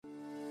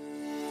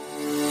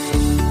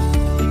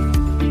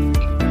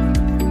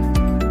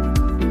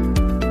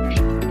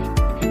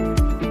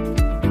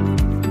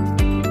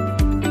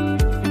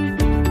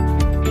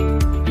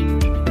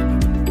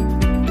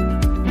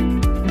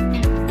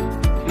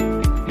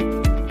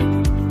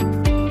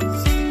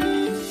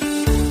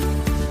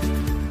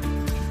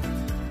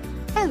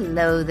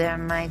Hello there,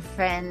 my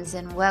friends,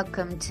 and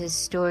welcome to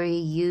Story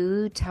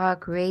U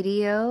Talk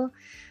Radio.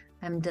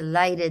 I'm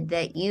delighted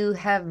that you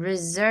have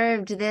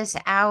reserved this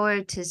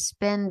hour to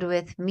spend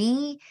with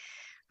me.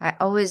 I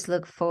always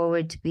look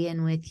forward to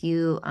being with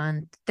you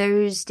on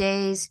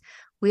Thursdays.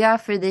 We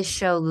offer this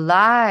show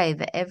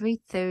live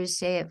every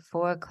Thursday at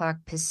 4 o'clock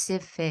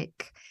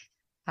Pacific,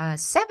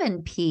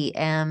 7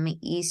 p.m.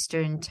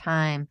 Eastern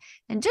Time.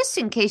 And just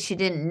in case you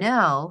didn't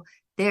know,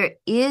 there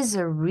is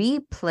a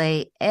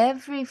replay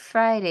every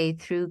Friday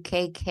through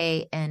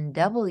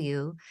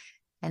KKNW,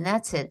 and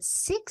that's at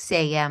 6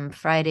 a.m.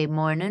 Friday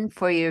morning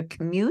for your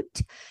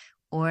commute,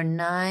 or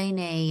 9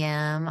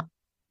 a.m.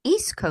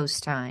 East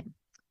Coast time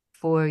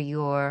for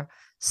your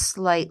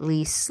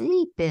slightly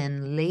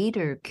sleep-in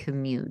later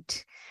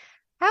commute.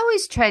 I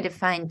always try to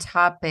find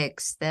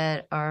topics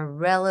that are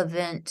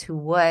relevant to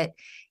what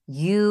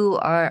you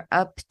are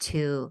up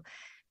to.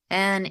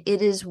 And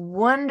it is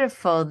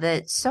wonderful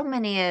that so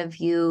many of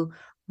you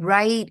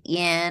write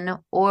in,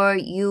 or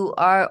you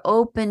are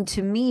open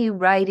to me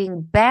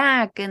writing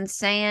back and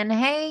saying,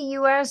 hey,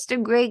 you asked a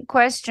great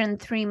question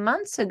 3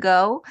 months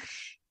ago.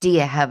 Do you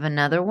have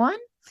another one?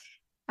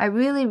 I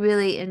really,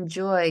 really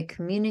enjoy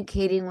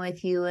communicating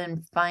with you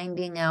and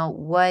finding out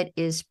what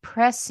is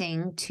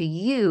pressing to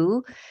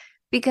you,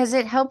 because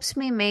it helps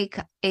me make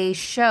a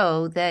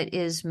show that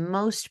is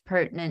most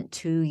pertinent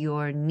to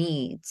your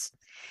needs.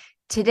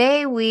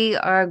 Today, we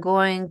are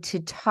going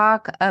to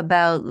talk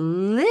about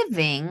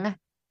living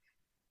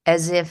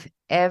as if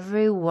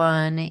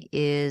everyone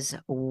is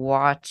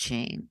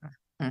watching.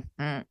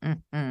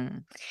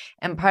 And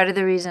part of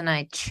the reason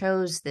I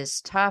chose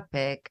this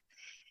topic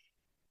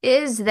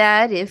is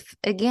that if,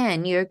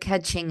 again, you're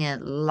catching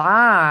it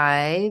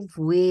live,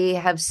 we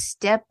have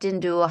stepped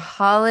into a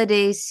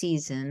holiday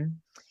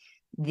season.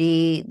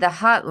 The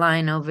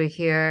hotline over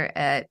here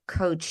at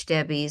Coach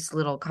Debbie's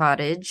little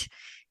cottage,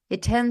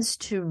 it tends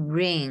to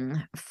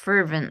ring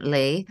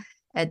fervently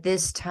at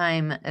this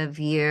time of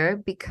year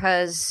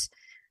because,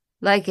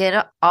 like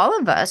all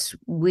of us,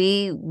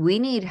 we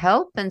need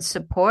help and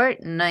support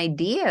and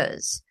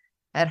ideas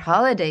at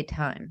holiday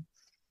time.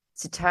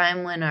 It's a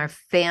time when our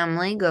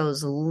family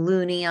goes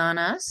loony on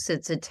us.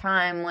 It's a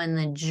time when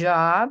the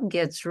job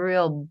gets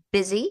real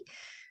busy.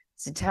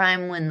 It's a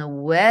time when the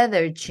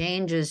weather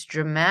changes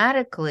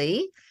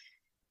dramatically.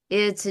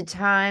 It's a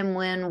time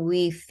when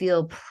we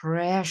feel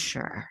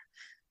pressure.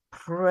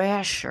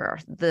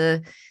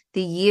 The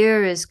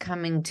year is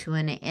coming to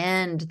an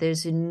end.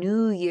 There's a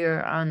new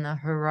year on the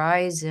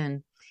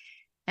horizon.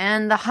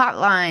 And the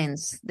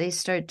hotlines, they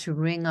start to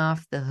ring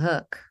off the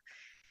hook.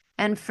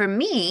 And for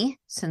me,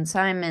 since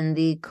I'm in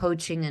the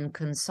coaching and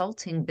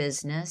consulting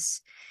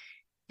business,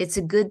 it's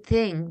a good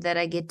thing that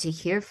I get to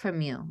hear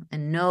from you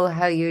and know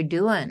how you're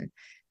doing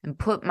and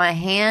put my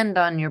hand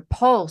on your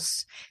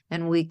pulse,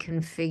 and we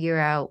can figure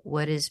out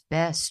what is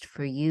best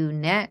for you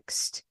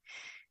next.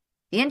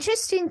 The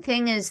interesting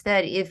thing is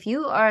that if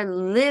you are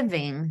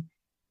living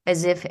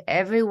as if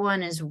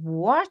everyone is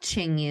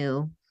watching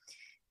you,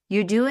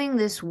 you're doing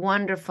this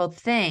wonderful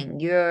thing.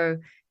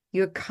 You're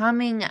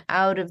coming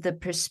out of the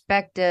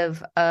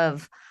perspective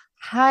of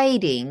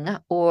hiding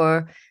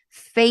or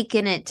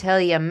faking it till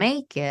you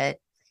make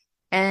it,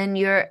 and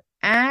you're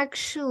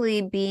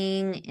actually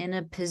being in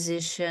a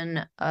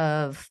position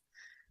of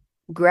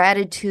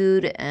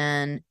gratitude,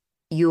 and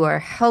you are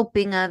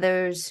helping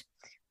others.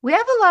 We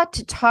have a lot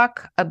to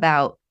talk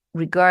about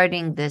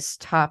regarding this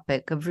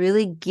topic of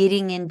really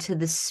getting into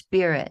the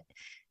spirit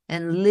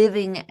and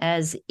living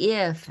as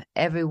if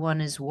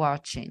everyone is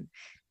watching,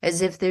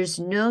 as if there's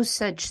no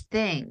such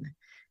thing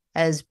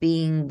as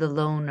being the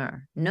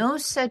loner, no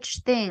such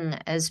thing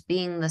as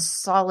being the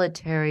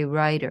solitary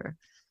writer,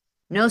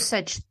 no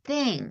such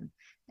thing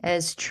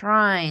as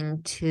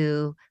trying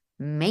to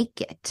make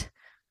it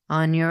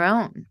on your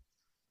own.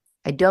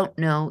 I don't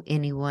know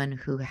anyone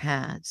who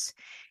has.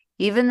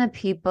 Even the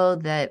people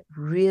that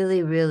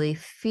really, really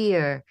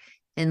fear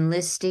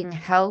enlisting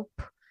help,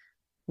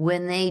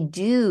 when they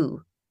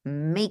do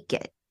make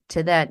it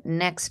to that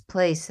next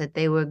place that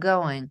they were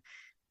going,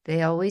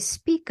 they always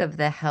speak of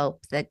the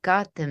help that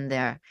got them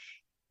there,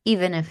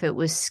 even if it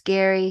was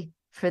scary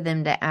for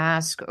them to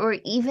ask, or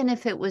even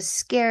if it was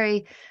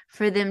scary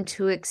for them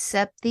to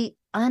accept the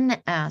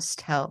unasked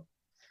help.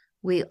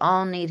 We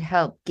all need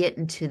help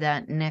getting to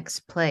that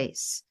next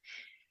place.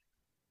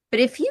 But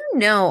if you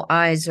know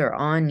eyes are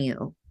on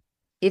you,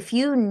 if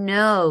you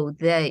know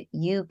that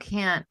you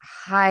can't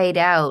hide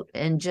out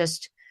and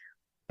just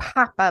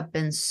pop up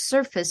and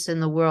surface in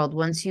the world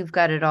once you've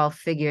got it all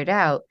figured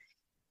out,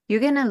 you're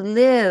going to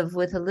live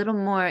with a little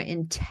more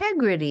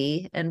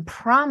integrity and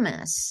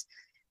promise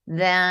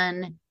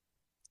than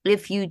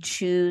if you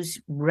choose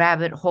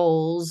rabbit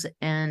holes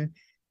and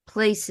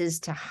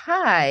places to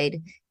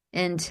hide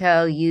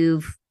until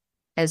you've,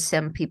 as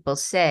some people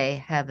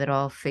say, have it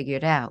all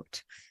figured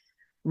out.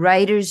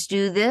 Writers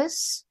do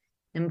this.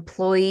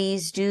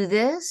 Employees do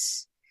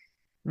this.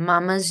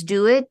 Mamas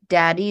do it.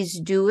 Daddies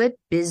do it.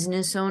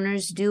 Business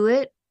owners do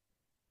it.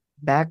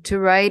 Back to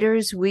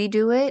writers, we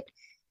do it.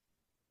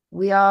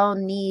 We all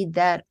need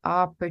that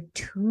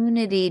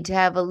opportunity to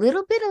have a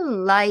little bit of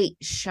light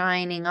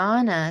shining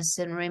on us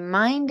and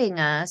reminding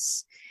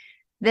us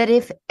that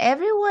if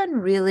everyone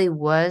really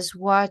was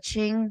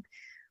watching,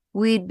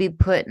 we'd be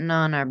putting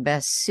on our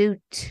best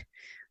suit.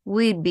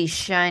 We'd be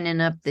shining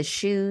up the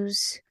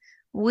shoes.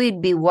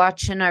 We'd be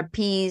watching our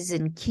P's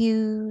and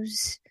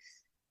Q's.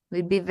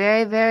 We'd be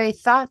very, very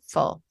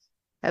thoughtful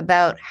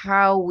about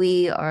how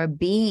we are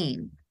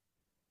being.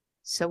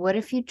 So what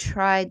if you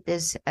tried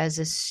this as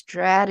a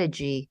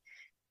strategy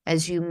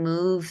as you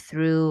move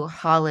through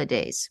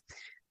holidays?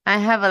 I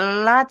have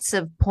lots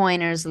of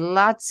pointers,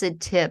 lots of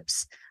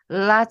tips,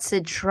 lots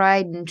of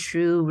tried and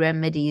true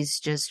remedies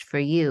just for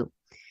you.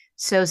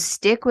 So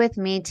stick with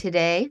me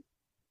today.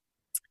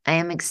 I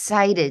am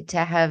excited to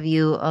have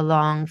you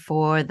along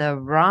for the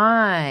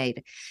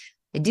ride.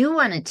 I do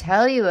want to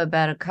tell you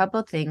about a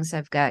couple things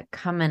I've got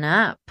coming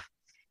up.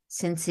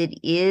 Since it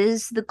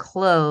is the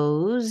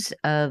close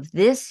of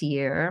this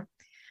year,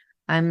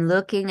 I'm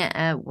looking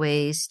at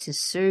ways to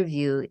serve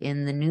you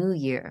in the new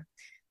year.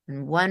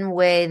 And one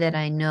way that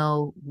I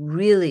know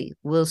really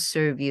will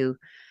serve you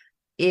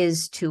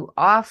is to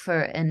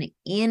offer an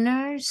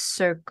inner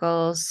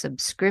circle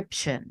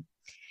subscription.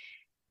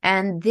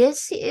 And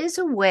this is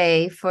a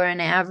way for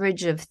an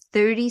average of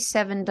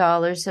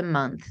 $37 a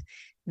month.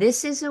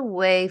 This is a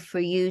way for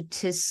you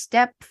to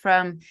step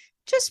from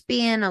just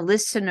being a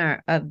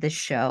listener of the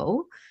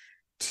show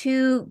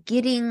to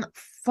getting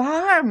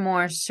far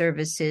more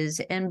services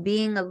and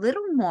being a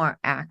little more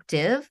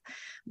active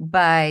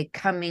by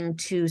coming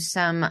to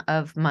some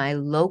of my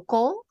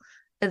local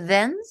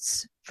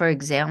events. For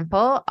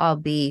example, I'll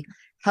be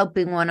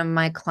helping one of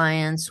my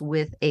clients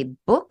with a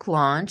book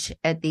launch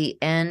at the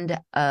end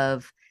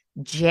of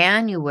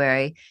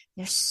January.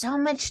 There's so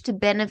much to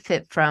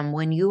benefit from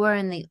when you are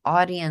in the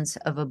audience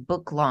of a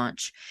book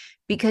launch,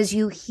 because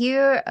you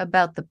hear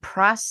about the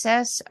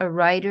process a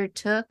writer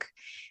took,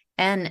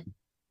 and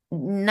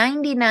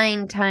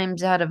 99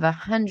 times out of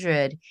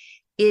 100,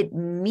 it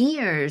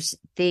mirrors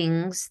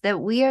things that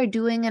we are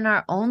doing in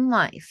our own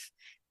life,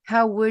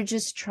 how we're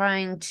just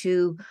trying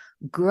to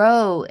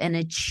grow and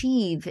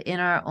achieve in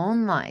our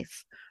own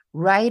life.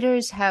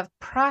 Writers have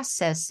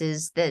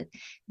processes that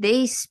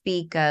they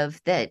speak of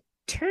that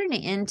turn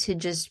into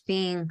just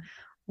being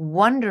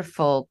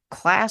wonderful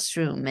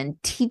classroom and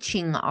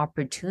teaching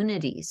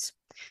opportunities.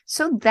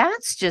 So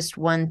that's just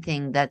one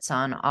thing that's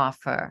on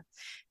offer.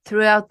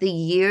 Throughout the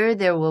year,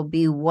 there will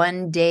be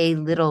one-day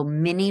little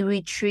mini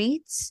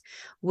retreats.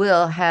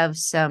 We'll have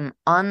some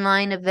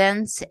online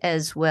events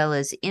as well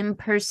as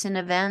in-person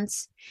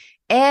events.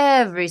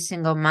 Every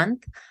single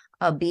month,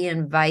 I'll be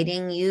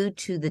inviting you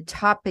to the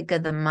topic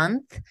of the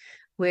month,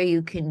 where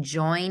you can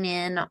join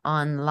in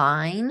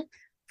online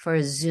for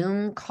a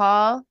Zoom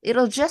call.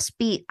 It'll just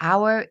be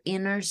our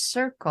inner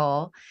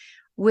circle,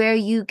 where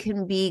you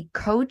can be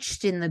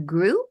coached in the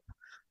group,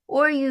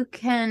 or you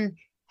can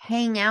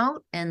hang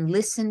out and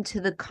listen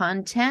to the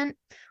content.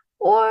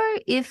 Or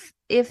if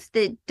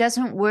that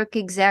doesn't work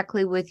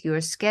exactly with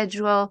your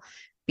schedule,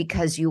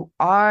 because you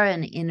are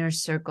an inner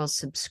circle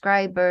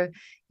subscriber,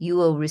 you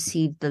will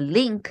receive the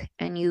link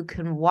and you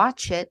can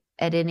watch it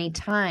at any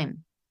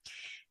time.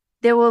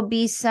 There will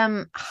be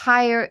some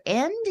higher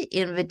end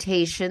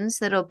invitations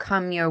that'll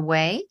come your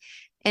way.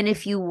 And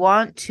if you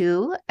want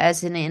to,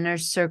 as an inner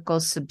circle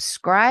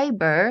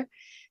subscriber,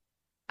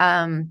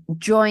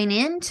 join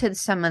into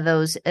some of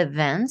those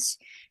events,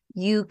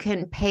 you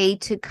can pay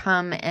to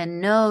come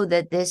and know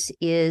that this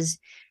is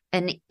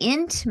an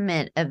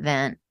intimate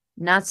event,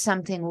 not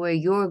something where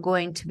you're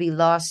going to be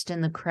lost in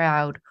the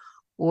crowd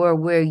or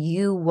where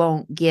you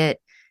won't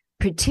get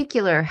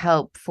particular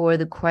help for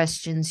the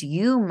questions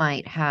you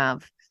might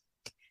have.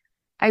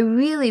 I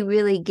really,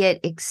 really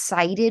get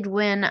excited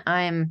when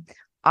I'm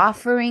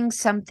offering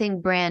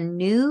something brand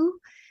new,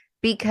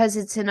 because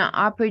it's an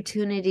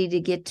opportunity to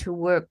get to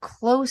work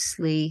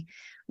closely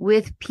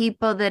with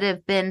people that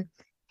have been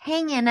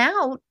hanging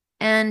out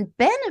and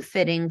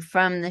benefiting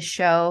from the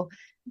show,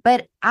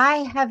 but I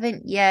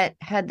haven't yet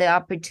had the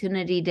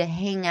opportunity to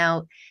hang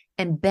out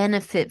and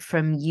benefit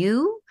from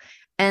you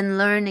and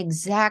learn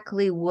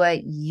exactly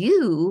what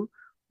you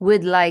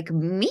would like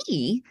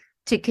me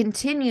to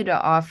continue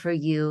to offer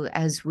you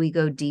as we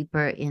go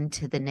deeper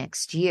into the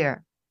next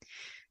year.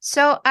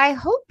 So I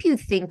hope you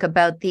think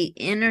about the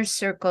Inner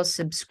Circle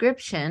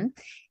subscription.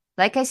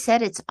 Like I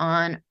said, it's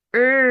on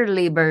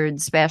early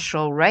bird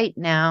special right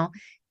now.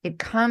 It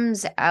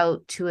comes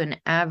out to an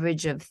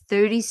average of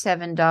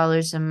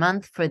 $37 a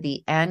month for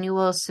the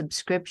annual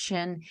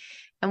subscription.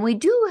 And we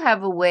do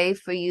have a way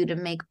for you to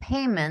make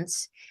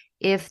payments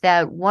if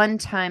that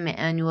one-time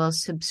annual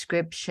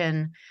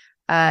subscription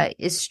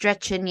is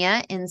stretching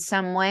you in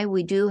some way.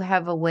 We do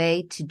have a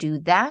way to do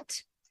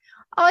that.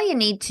 All you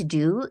need to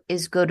do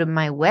is go to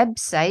my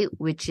website,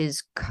 which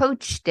is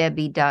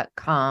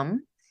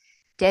CoachDebby.com.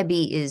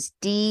 Debbie is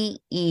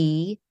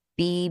DEBBY,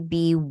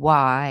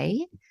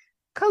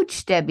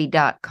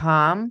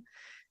 CoachDebby.com.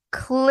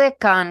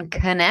 Click on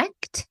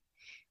Connect,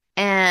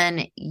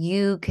 and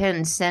you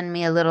can send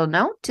me a little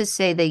note to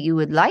say that you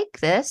would like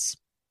this.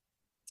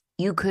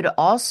 You could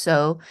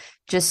also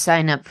just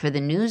sign up for the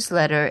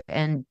newsletter,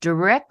 and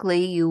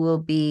directly you will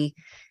be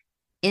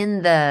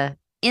in the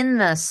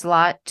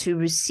slot to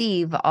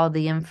receive all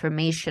the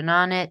information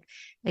on it.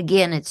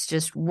 Again, it's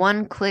just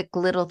one-click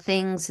little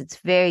things. It's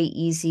very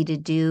easy to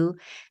do.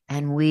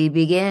 And we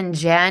begin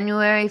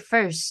January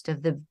 1st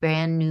of the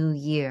brand new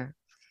year.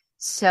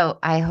 So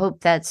I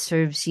hope that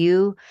serves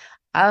you.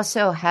 I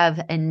also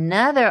have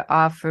another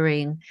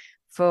offering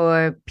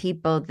for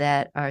people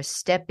that are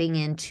stepping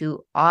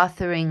into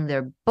authoring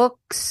their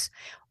books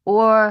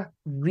or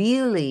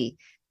really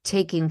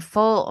taking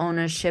full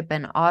ownership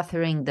and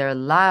authoring their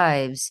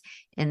lives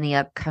in the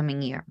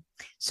upcoming year.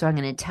 So I'm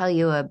going to tell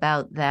you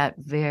about that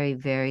very,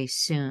 very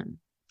soon.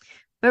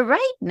 But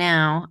right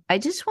now, I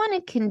just want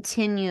to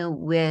continue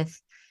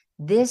with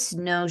this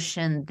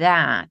notion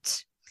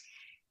that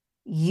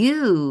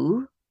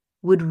you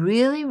would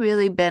really,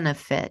 really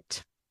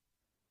benefit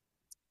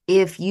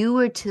if you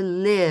were to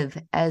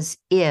live as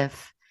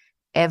if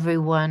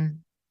everyone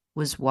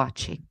was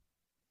watching.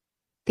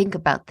 Think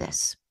about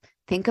this.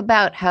 Think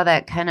about how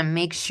that kind of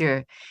makes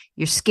your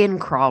skin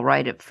crawl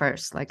right at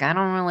first. Like, I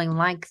don't really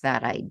like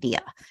that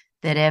idea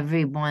that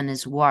everyone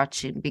is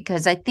watching,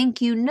 because I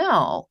think,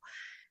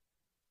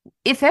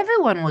 if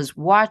everyone was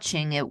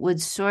watching, it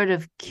would sort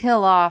of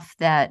kill off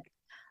that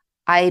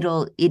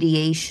idle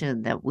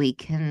ideation that we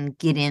can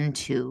get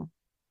into.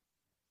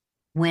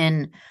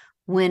 When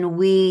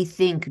we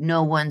think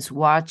no one's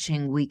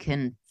watching, we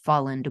can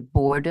fall into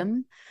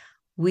boredom.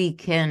 We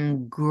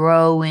can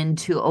grow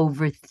into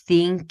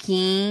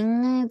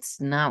overthinking.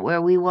 It's not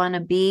where we want to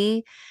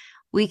be.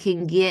 We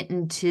can get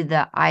into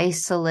the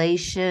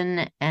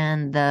isolation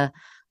and the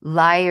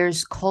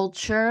liar's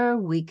culture.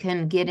 We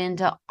can get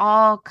into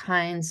all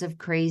kinds of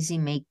crazy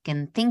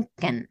making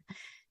thinking.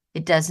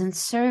 It doesn't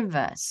serve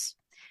us.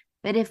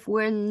 But if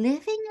we're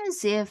living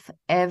as if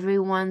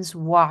everyone's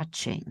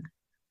watching,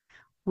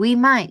 we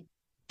might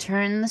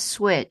turn the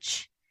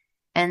switch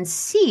and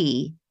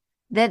see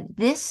that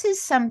this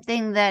is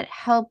something that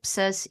helps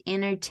us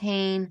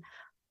entertain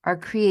our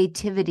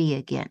creativity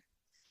again.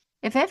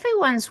 If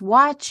everyone's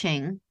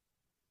watching,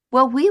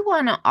 well, we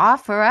want to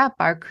offer up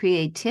our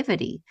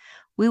creativity.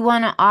 We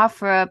want to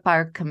offer up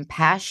our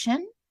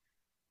compassion.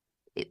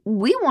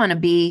 We want to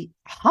be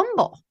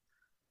humble.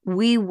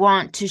 We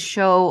want to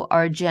show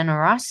our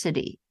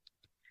generosity.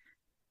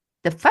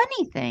 The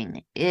funny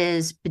thing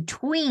is,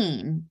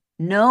 between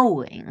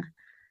knowing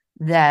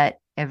that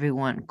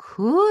everyone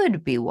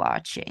could be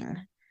watching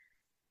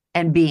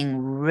and being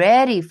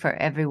ready for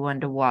everyone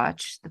to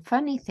watch, the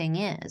funny thing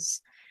is,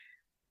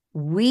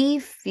 we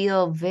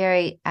feel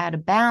very out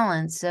of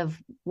balance of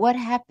what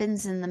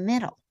happens in the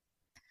middle.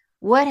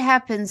 What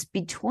happens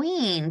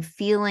between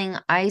feeling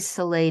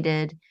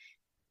isolated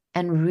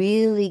and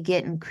really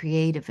getting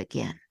creative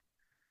again?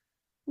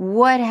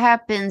 What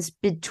happens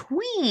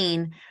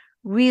between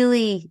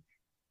really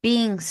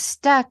being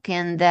stuck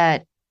in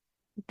that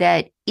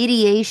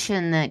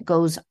ideation that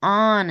goes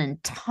on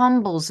and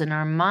tumbles in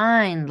our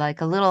mind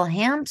like a little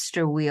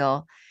hamster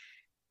wheel,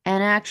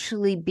 and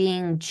actually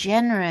being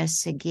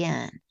generous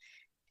again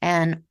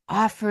and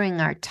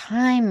offering our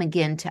time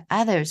again to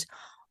others?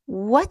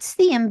 What's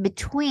the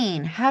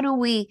in-between? How do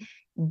we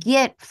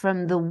get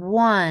from the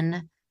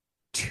one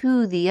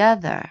to the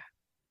other?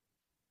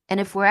 And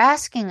if we're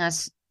asking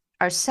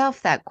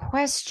ourselves that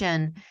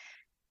question,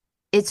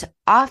 it's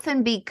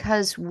often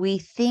because we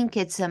think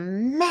it's a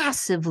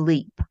massive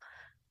leap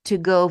to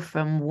go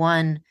from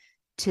one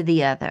to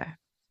the other.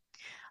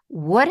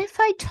 What if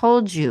I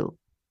told you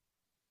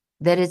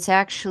that it's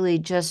actually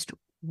just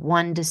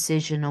one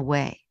decision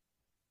away?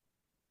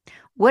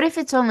 What if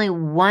it's only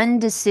one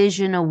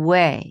decision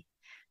away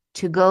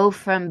to go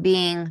from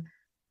being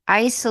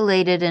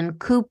isolated and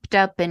cooped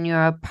up in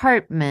your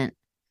apartment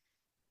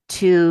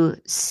to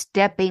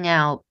stepping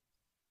out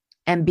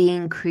and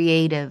being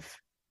creative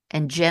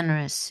and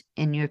generous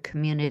in your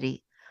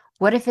community?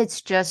 What if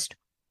it's just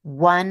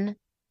one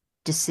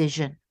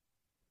decision?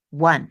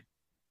 One.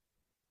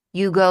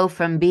 You go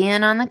from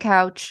being on the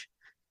couch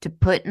to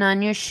putting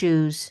on your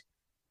shoes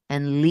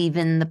and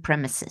leaving the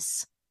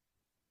premises.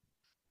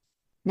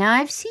 Now,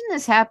 I've seen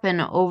this happen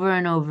over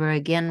and over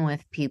again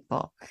with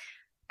people.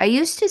 I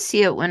used to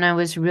see it when I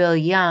was real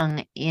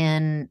young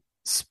in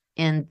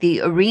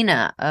the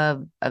arena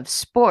of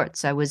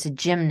sports. I was a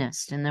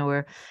gymnast, and there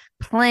were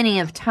plenty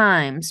of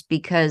times,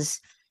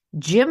 because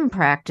gym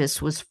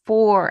practice was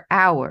 4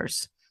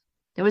 hours.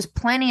 There was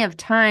plenty of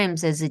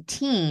times as a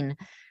teen,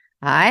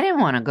 I didn't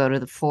want to go to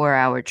the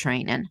 4-hour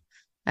training.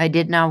 I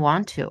did not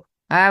want to.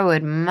 I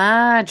would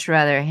much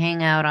rather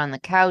hang out on the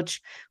couch.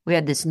 We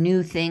had this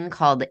new thing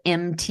called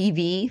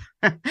MTV.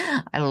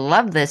 I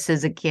loved this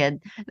as a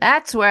kid.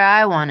 That's where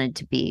I wanted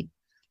to be.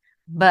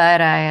 But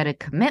I had a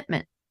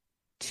commitment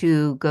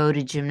to go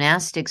to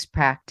gymnastics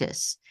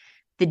practice.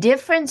 The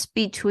difference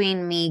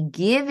between me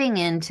giving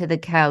into the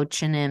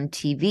couch and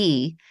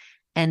MTV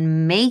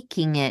and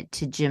making it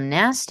to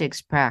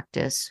gymnastics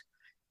practice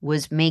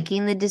was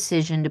making the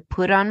decision to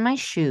put on my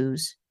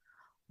shoes,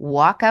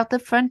 walk out the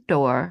front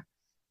door,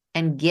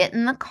 and get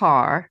in the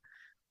car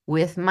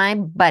with my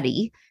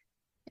buddy,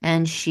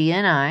 and she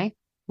and I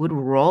would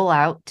roll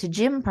out to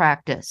gym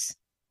practice.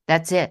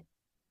 That's it.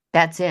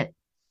 That's it.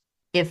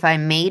 If I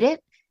made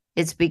it,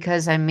 it's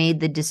because I made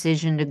the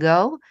decision to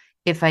go.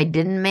 If I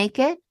didn't make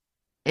it,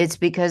 it's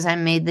because I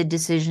made the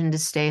decision to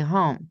stay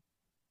home.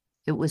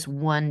 It was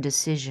one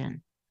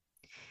decision.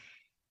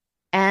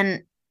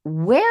 And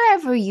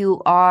wherever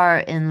you are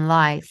in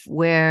life,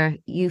 where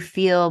you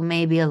feel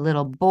maybe a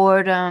little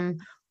boredom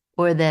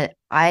or that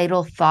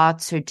idle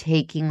thoughts are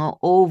taking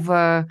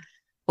over,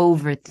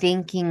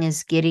 overthinking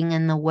is getting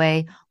in the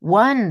way,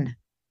 one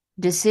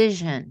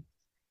decision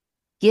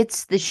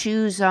gets the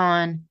shoes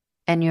on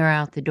and you're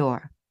out the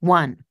door.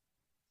 One.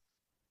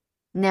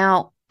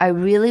 Now, I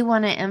really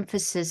want to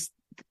emphasize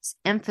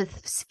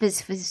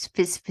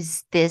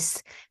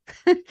this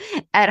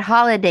at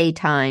holiday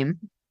time,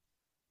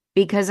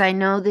 because I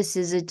know this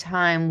is a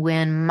time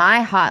when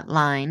my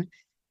hotline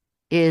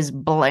is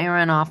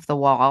blaring off the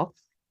wall.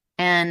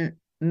 And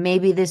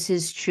maybe this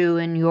is true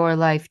in your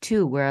life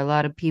too, where a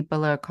lot of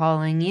people are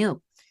calling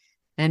you.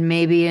 And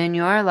maybe in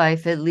your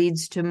life, it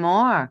leads to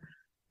more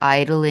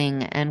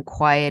idling and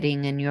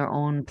quieting in your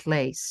own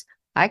place.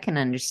 I can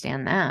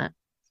understand that.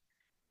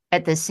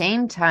 At the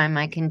same time,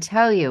 I can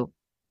tell you,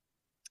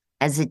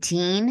 as a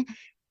teen,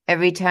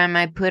 every time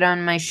I put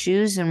on my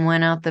shoes and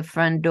went out the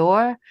front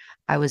door,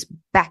 I was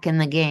back in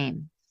the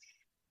game.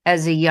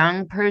 As a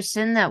young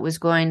person that was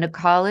going to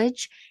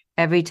college,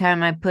 every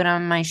time I put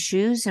on my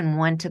shoes and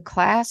went to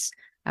class,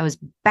 I was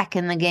back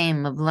in the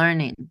game of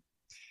learning.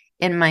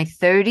 In my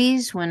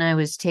 30s, when I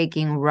was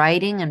taking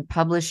writing and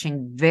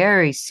publishing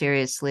very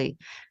seriously,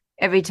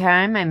 every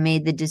time I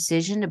made the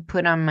decision to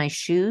put on my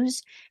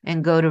shoes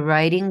and go to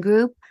writing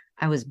group,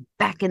 I was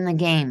back in the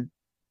game.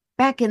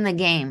 Back in the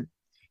game.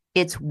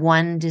 It's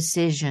one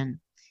decision.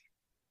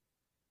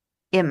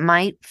 It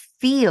might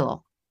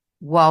feel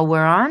while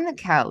we're on the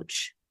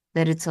couch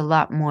that it's a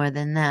lot more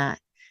than that.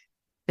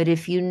 But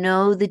if you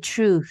know the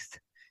truth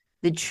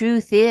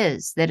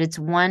is that it's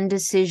one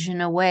decision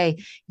away.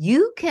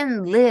 You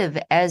can live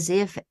as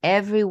if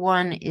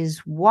everyone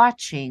is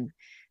watching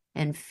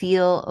and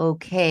feel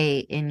okay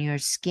in your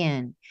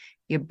skin.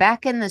 You're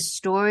back in the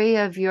story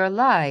of your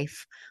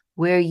life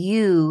where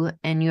you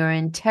and your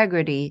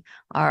integrity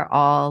are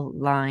all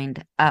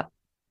lined up.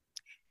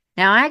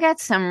 Now, I got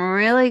some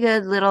really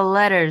good little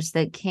letters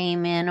that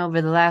came in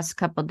over the last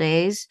couple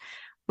days.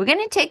 We're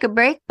going to take a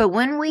break, but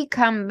when we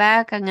come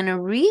back, I'm going to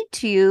read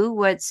to you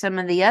what some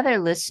of the other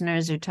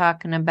listeners are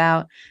talking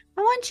about.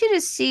 I want you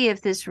to see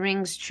if this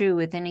rings true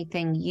with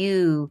anything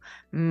you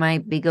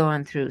might be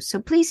going through. So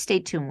please stay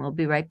tuned. We'll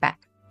be right back.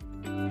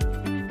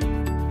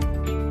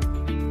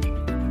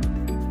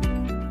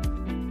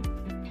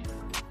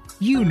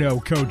 You know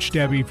Coach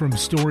Debbie from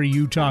Story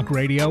U Talk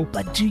Radio,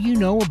 but do you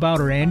know about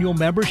her annual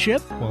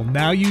membership? Well,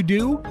 now you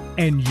do,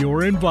 and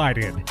you're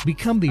invited.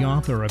 Become the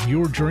author of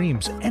your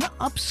dreams and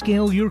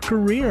upscale your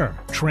career.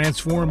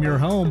 Transform your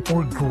home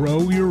or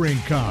grow your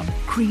income.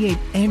 Create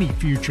any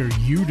future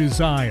you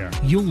desire.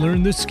 You'll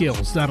learn the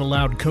skills that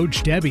allowed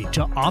Coach Debbie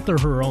to author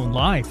her own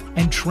life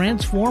and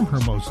transform her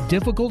most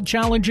difficult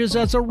challenges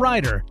as a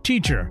writer,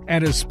 teacher,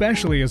 and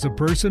especially as a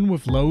person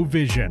with low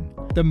vision.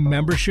 The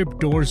membership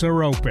doors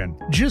are open.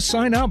 Just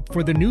sign up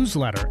for the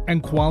newsletter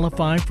and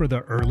qualify for the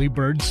early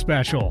bird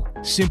special.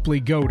 Simply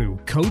go to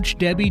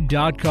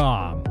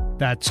CoachDebbie.com.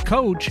 That's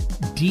Coach,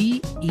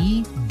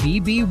 D-E-B-B-Y,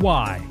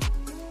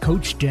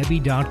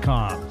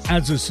 CoachDebbie.com.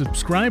 As a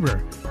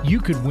subscriber, you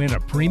could win a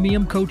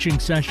premium coaching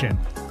session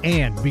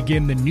and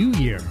begin the new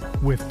year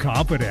with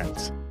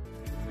confidence.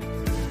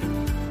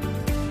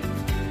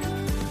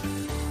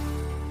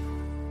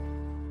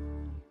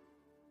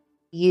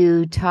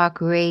 You Talk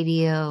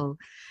Radio.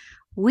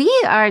 We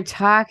are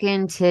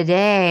talking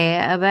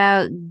today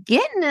about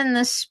getting in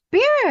the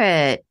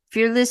spirit. If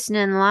you're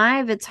listening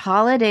live, it's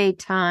holiday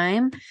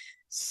time.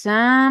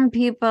 Some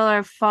people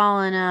are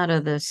falling out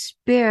of the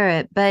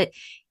spirit, but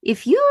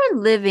if you are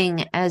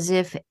living as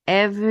if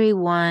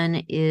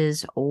everyone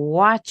is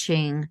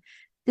watching,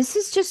 this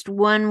is just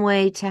one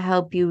way to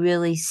help you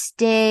really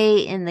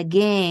stay in the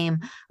game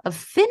of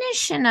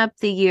finishing up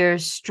the year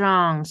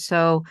strong.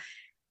 So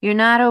you're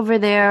not over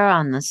there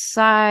on the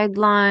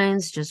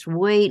sidelines just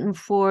waiting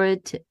for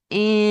it to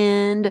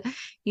end.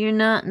 You're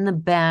not in the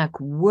back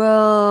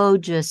row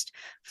just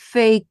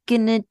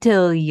faking it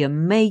till you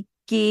make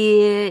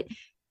it.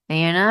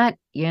 And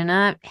you're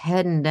not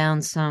heading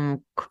down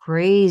some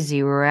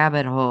crazy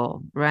rabbit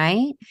hole,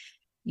 right?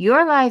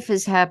 Your life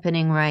is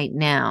happening right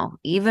now,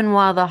 even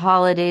while the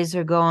holidays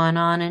are going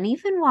on, and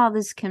even while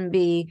this can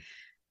be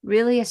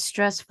really a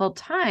stressful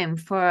time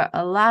for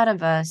a lot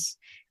of us.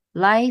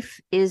 Life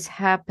is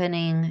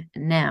happening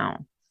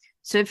now.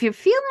 So if you're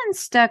feeling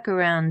stuck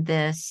around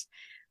this,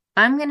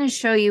 I'm going to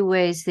show you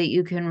ways that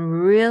you can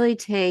really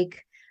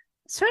take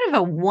sort of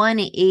a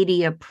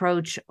 180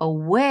 approach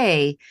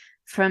away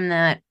from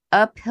that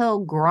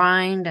uphill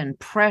grind and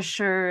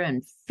pressure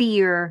and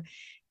fear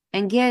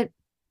and get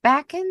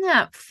back in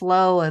that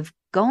flow of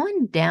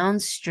going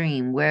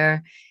downstream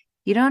where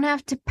You don't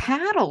have to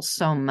paddle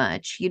so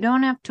much. You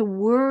don't have to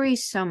worry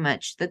so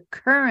much. The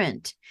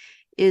current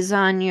is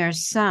on your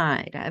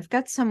side. I've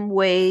got some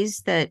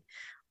ways that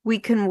we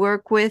can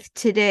work with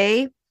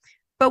today,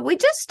 but we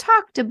just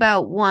talked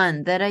about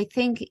one that I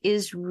think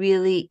is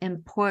really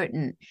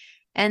important.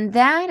 And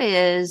that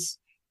is,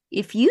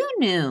 if you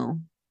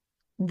knew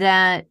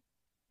that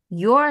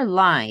your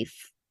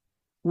life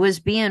was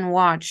being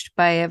watched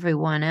by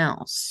everyone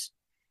else,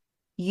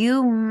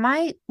 you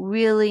might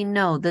really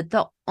know that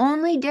the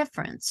only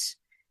difference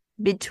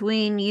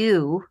between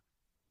you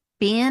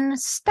being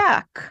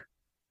stuck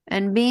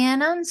and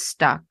being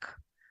unstuck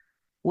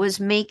was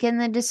making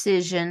the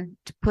decision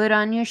to put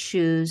on your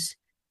shoes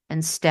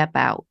and step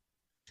out.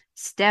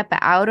 Step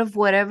out of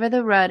whatever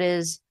the rut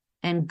is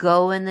and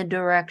go in the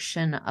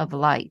direction of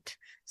light.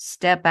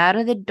 Step out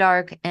of the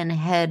dark and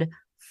head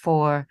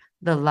for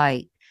the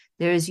light.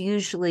 There is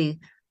usually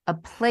a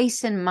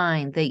place in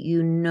mind that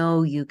you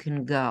know you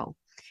can go.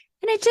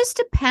 And it just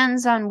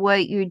depends on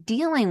what you're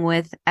dealing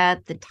with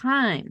at the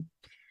time.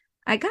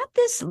 I got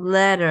this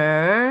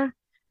letter.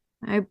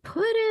 I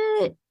put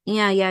it,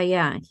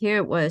 yeah. Here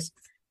it was.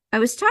 I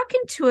was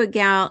talking to a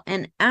gal,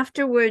 and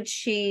afterwards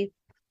she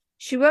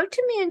wrote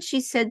to me and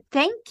she said,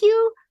 "Thank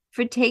you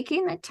for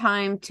taking the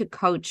time to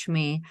coach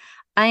me.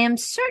 I am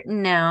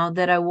certain now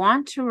that I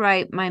want to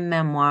write my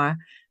memoir.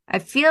 I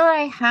feel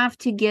I have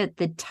to get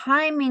the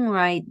timing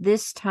right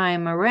this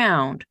time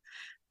around.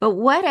 But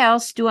what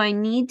else do I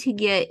need to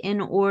get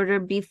in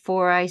order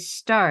before I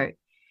start?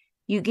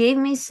 You gave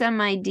me some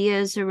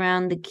ideas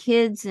around the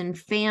kids and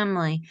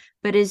family,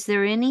 but is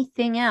there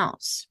anything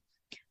else?"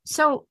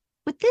 So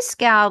with this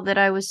gal that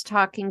I was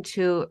talking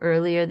to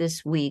earlier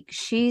this week,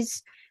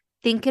 she's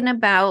thinking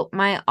about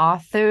my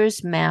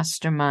author's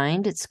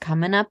mastermind. It's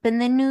coming up in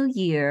the new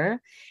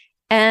year,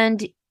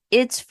 and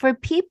it's for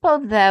people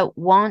that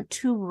want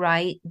to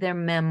write their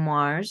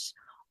memoirs,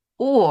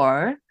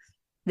 or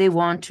they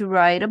want to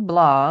write a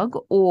blog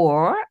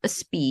or a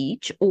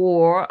speech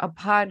or a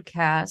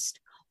podcast,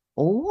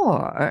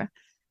 or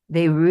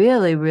they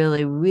really,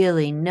 really,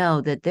 really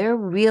know that their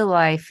real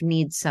life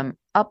needs some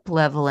up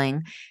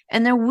leveling,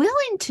 and they're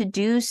willing to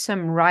do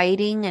some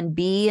writing and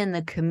be in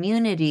the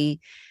community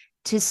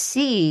to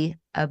see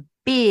a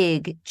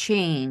big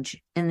change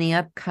in the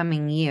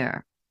upcoming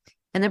year.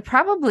 And they're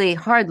probably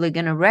hardly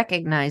going to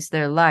recognize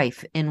their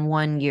life in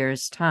 1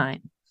 year's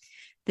time.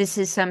 This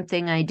is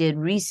something I did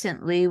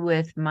recently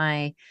with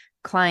my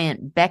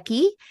client,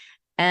 Becky,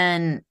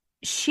 and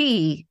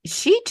she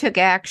took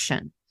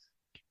action.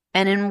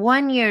 And in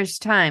 1 year's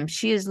time,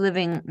 she is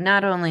living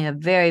not only a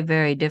very,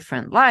 very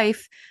different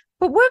life,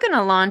 but we're going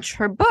to launch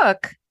her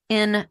book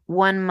in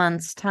 1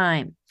 month's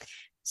time.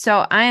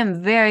 So I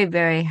am very,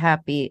 very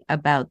happy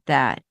about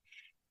that.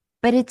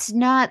 But it's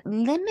not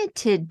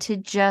limited to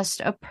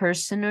just a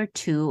person or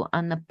two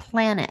on the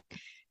planet.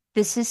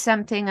 This is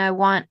something I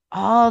want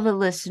all the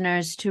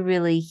listeners to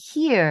really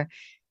hear,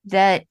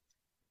 that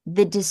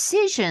the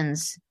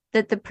decisions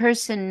that the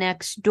person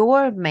next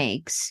door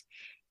makes,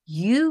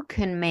 you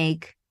can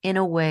make in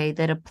a way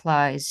that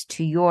applies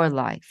to your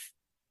life.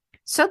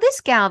 So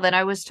this gal that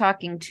I was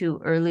talking to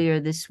earlier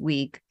this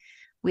week,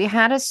 we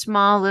had a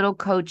small little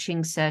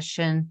coaching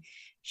session.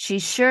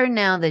 She's sure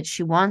now that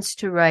she wants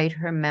to write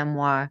her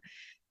memoir.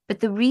 But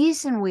the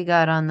reason we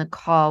got on the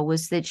call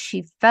was that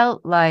she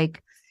felt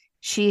like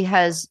she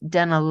has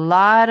done a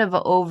lot of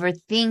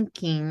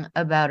overthinking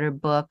about her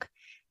book,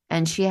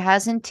 and she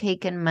hasn't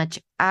taken much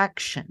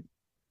action.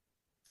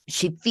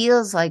 She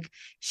feels like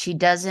she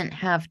doesn't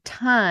have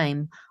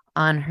time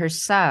on her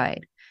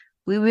side.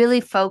 We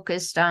really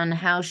focused on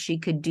how she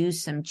could do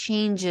some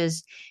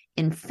changes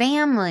in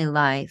family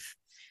life.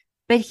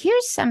 But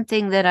here's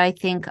something that I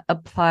think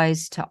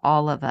applies to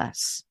all of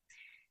us.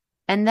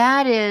 And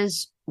that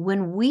is,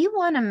 when we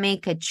want to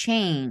make a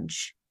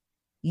change,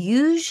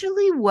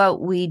 usually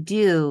what we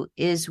do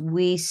is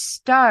we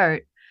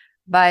start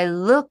by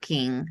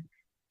looking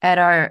at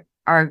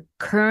our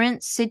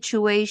current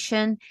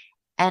situation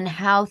and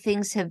how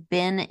things have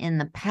been in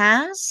the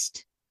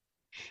past.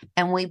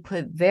 And we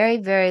put very,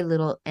 very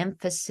little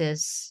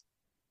emphasis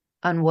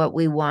on what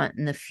we want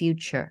in the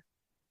future.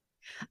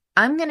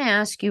 I'm going to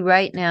ask you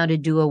right now to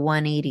do a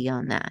 180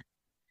 on that.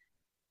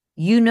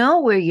 You know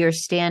where you're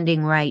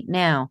standing right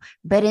now,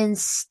 but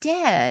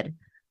instead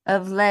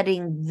of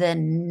letting the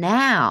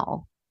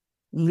now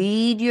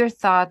lead your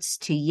thoughts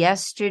to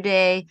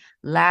yesterday,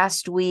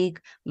 last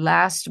week,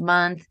 last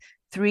month,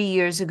 3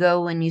 years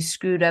ago when you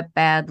screwed up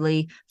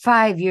badly,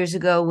 5 years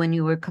ago when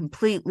you were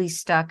completely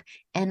stuck,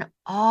 and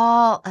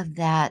all of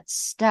that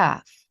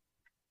stuff.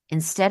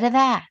 Instead of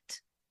that,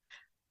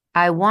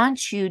 I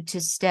want you to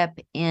step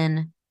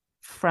in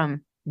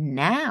from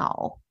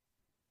now,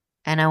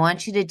 and I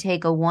want you to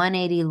take a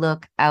 180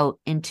 look out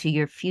into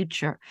your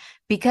future,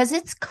 because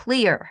it's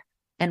clear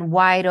and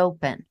wide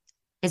open.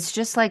 It's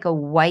just like a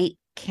white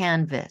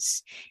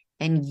canvas,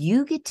 and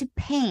you get to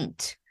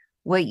paint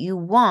what you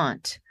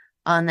want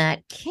on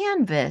that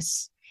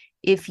canvas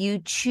if you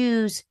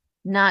choose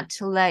not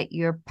to let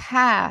your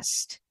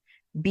past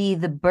be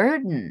the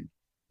burden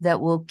that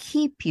will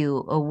keep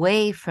you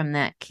away from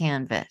that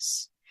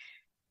canvas.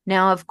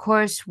 Now, of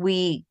course,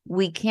 we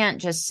can't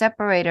just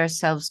separate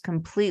ourselves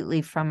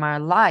completely from our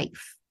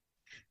life,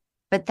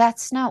 but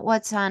that's not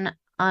what's on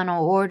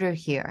order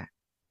here.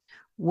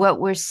 What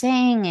we're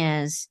saying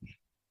is,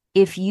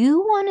 if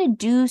you want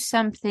to do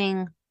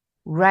something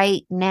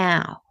right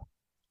now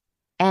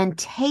and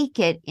take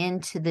it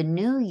into the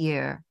new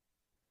year,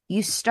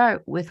 you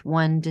start with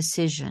one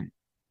decision.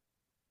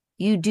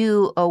 You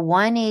do a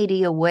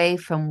 180 away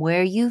from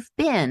where you've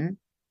been,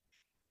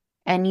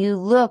 and you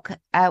look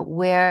at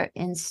where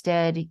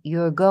instead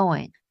you're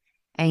going,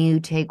 and you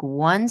take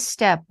one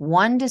step,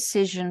 one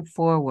decision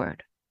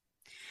forward.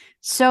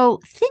 So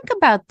think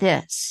about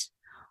this.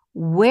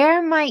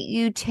 Where might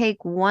you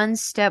take one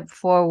step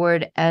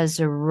forward as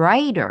a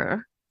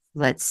writer,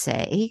 let's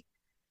say,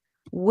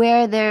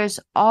 where there's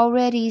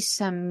already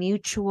some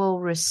mutual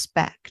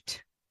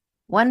respect?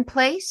 One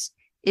place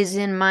is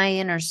in my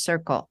inner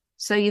circle.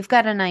 So you've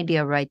got an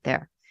idea right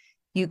there.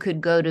 You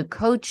could go to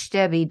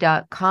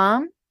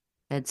CoachDebbie.com.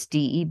 That's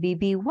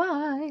DEBBY,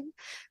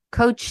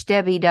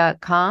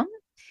 CoachDebbie.com.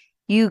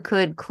 You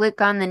could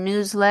click on the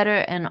newsletter,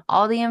 and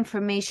all the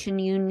information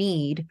you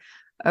need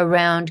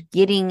around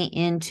getting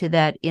into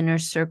that inner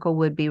circle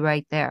would be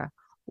right there.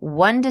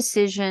 One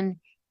decision,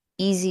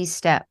 easy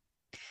step.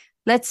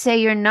 Let's say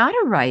you're not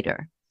a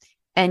writer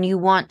and you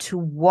want to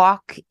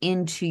walk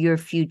into your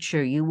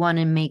future. You want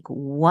to make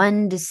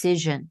one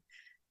decision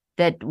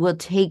that will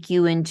take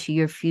you into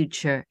your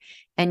future,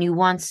 and you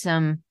want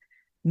some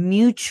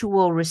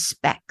mutual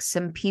respect,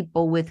 some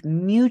people with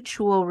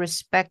mutual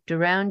respect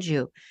around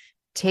you.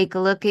 Take a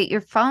look at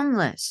your phone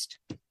list.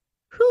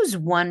 Who's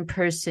one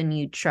person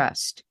you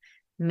trust?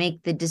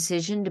 Make the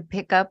decision to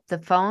pick up the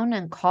phone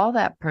and call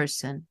that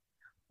person.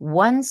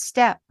 One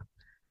step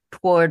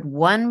toward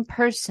one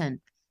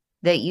person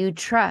that you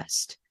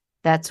trust.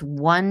 That's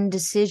one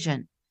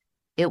decision.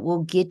 It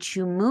will get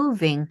you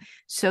moving,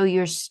 so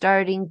you're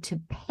starting to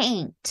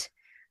paint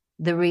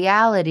the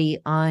reality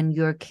on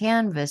your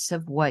canvas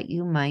of what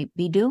you might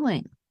be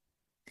doing.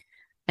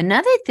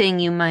 Another thing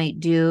you might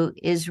do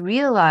is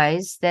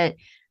realize that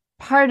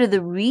part of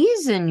the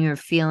reason you're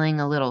feeling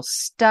a little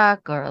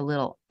stuck or a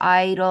little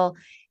idle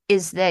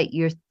is that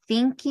you're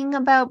thinking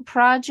about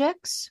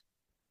projects,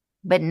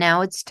 but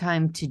now it's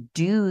time to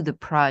do the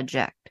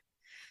project.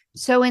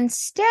 So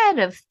instead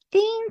of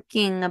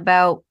thinking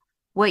about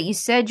what you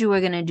said you were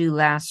going to do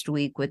last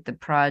week with the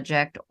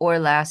project, or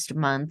last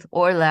month,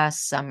 or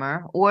last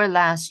summer, or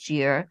last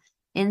year,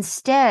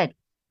 instead,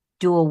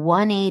 do a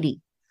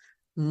 180.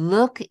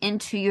 Look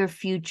into your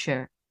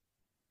future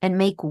and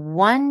make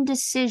one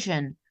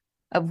decision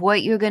of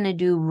what you're going to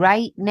do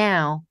right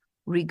now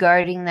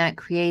regarding that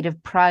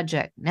creative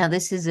project. Now,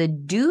 this is a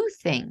do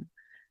thing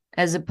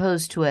as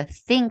opposed to a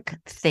think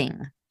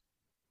thing.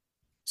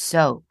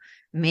 So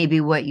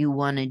maybe what you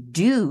want to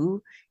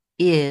do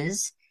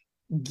is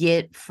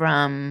get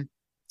from,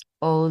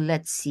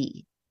 let's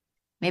see.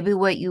 Maybe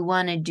what you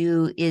want to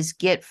do is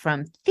get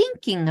from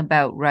thinking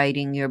about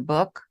writing your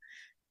book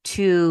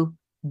to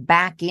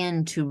back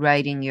into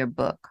writing your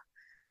book.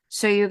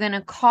 So you're going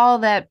to call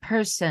that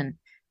person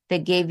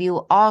that gave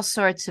you all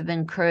sorts of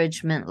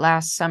encouragement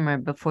last summer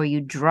before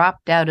you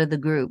dropped out of the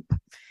group.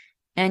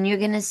 And you're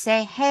going to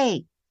say,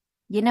 hey,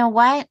 you know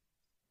what?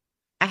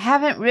 I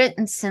haven't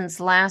written since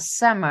last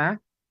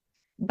summer,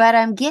 but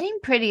I'm getting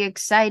pretty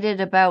excited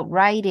about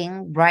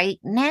writing right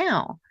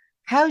now.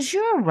 How's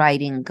your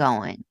writing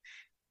going?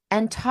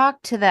 And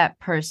talk to that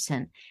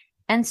person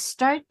and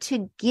start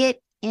to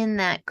get in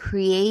that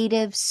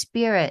creative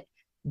spirit.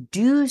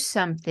 Do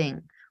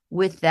something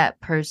with that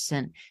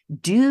person.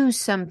 Do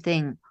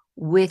something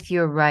with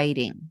your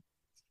writing.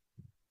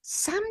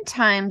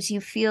 Sometimes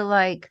you feel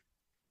like,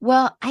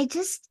 well, I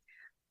just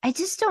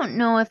don't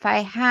know if I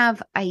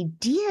have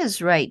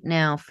ideas right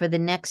now for the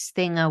next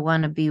thing I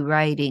want to be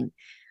writing.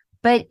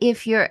 But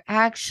if you're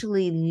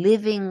actually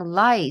living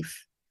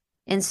life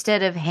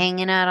instead of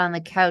hanging out on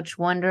the couch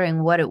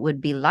wondering what it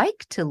would be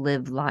like to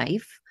live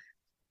life,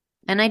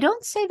 and I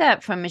don't say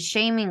that from a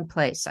shaming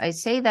place. I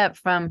say that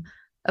from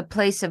a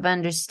place of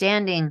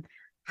understanding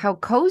how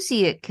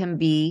cozy it can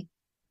be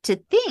to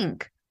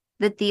think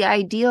that the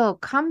idea will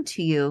come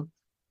to you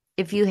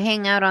if you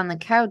hang out on the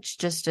couch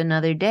just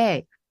another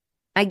day.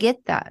 I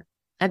get that.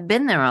 I've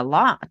been there a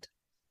lot.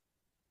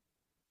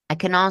 I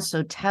can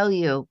also tell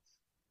you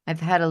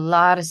I've had a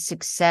lot of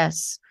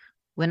success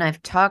when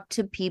I've talked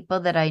to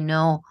people that I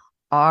know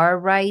are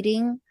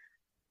writing,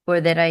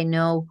 or that I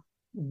know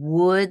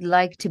would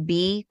like to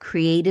be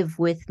creative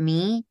with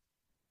me.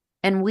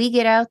 And we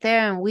get out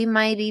there and we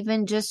might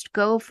even just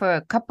go for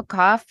a cup of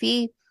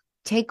coffee,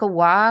 take a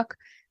walk,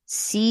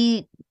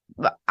 see.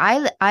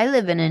 I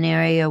live in an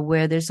area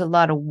where there's a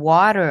lot of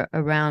water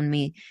around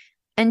me,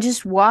 and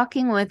just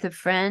walking with a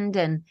friend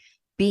and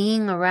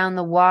being around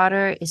the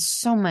water is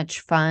so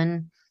much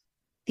fun.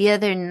 The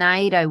other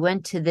night I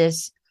went to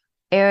this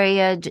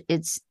area.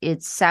 It's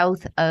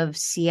south of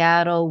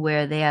Seattle,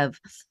 where they have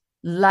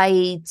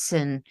lights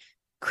and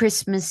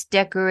Christmas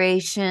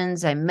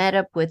decorations. I met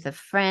up with a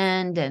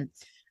friend and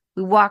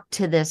We walked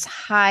to this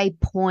high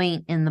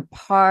point in the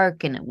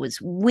park and it was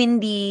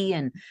windy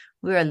and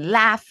we were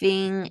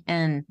laughing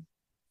and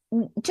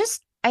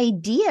just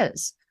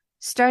ideas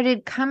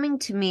started coming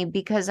to me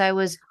because I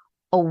was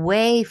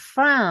away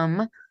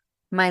from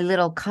my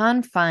little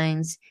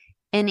confines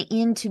and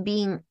into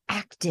being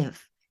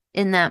active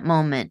in that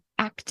moment,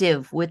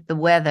 active with the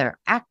weather,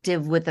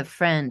 active with a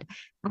friend,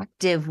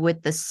 active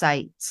with the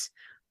sights.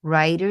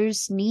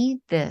 Writers need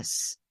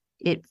this.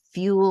 It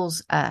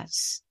fuels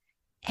us.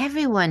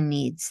 Everyone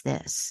needs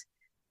this.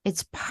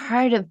 It's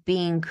part of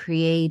being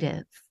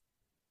creative.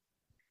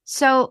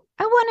 So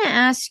I want to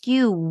ask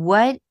you,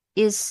 what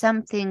is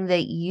something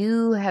that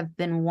you have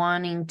been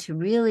wanting to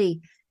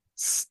really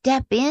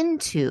step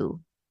into,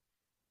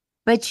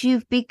 but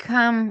you've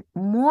become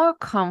more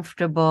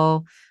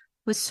comfortable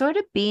with sort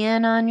of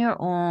being on your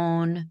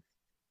own,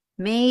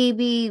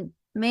 maybe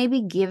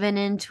given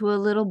into a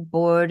little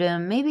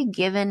boredom, maybe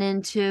given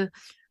into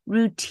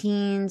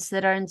routines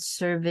that aren't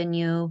serving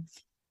you,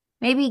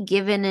 maybe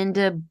given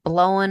into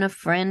blowing a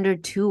friend or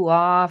two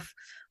off.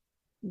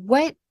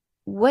 What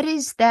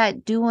is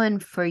that doing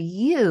for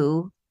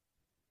you?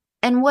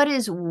 And what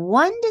is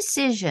one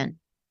decision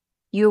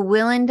you're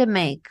willing to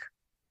make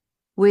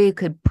where you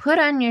could put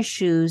on your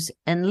shoes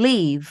and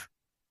leave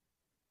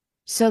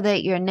so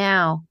that you're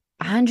now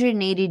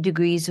 180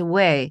 degrees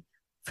away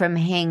from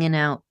hanging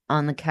out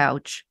on the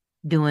couch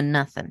doing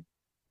nothing?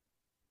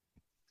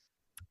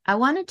 I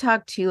want to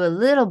talk to you a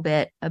little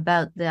bit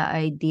about the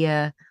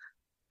idea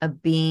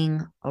of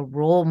being a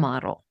role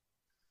model.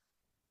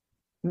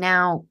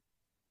 Now,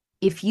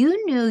 if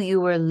you knew you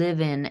were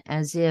living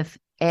as if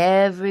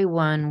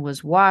everyone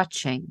was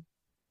watching,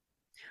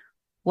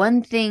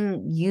 one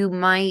thing you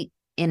might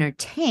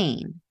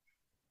entertain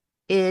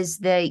is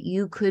that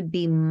you could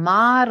be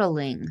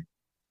modeling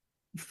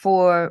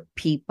for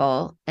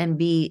people and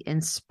be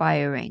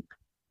inspiring.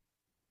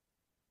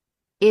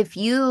 If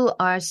you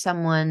are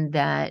someone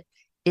that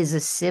is a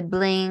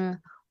sibling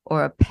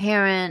or a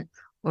parent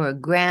or a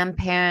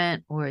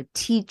grandparent or a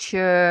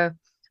teacher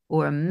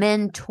or a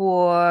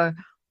mentor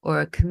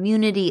or a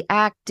community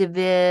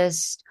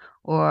activist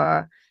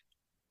or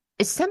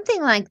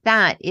something like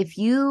that, if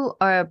you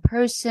are a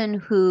person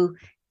who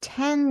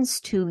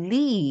tends to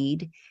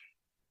lead,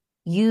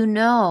 you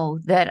know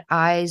that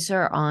eyes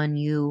are on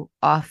you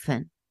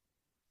often.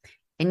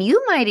 And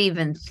you might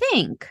even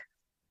think,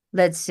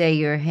 let's say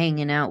you're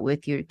hanging out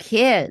with your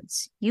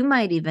kids, you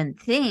might even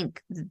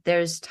think that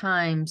there's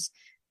times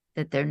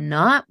that they're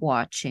not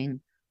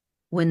watching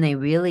when they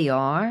really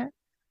are,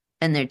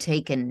 and they're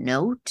taking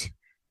note.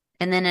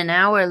 And then an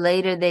hour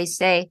later they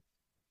say,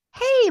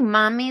 "Hey,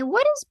 mommy,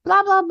 what does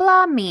blah, blah,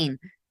 blah mean?"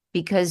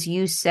 Because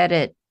you said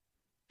it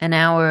an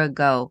hour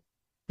ago,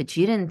 but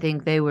you didn't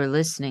think they were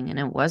listening and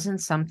it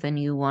wasn't something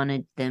you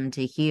wanted them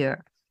to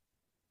hear.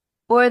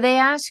 Or they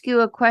ask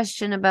you a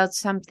question about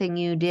something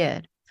you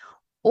did.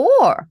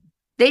 Or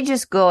they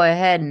just go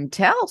ahead and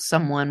tell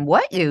someone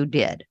what you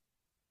did,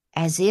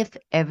 as if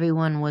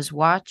everyone was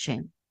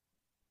watching.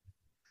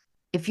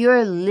 If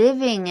you're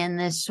living in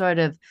this sort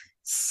of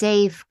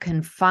safe,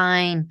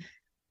 confined,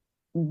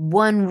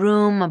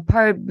 one-room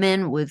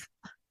apartment with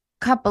a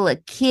couple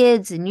of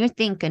kids and you're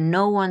thinking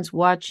no one's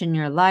watching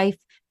your life,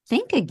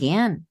 think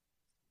again.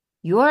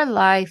 Your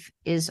life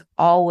is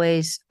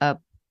always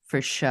up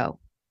for show.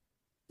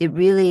 It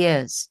really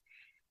is.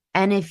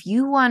 And if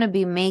you want to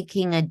be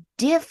making a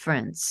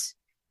difference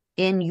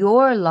in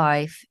your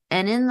life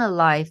and in the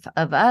life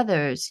of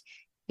others,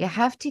 you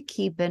have to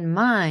keep in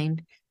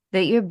mind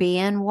that you're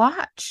being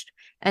watched,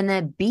 and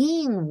that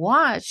being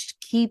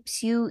watched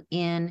keeps you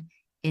in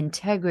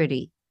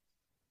integrity.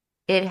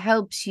 It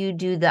helps you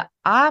do the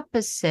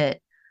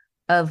opposite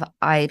of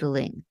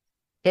idling.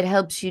 It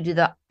helps you do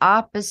the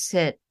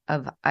opposite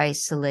of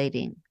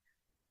isolating.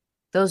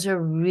 Those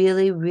are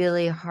really,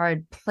 really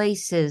hard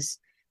places,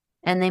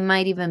 and they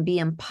might even be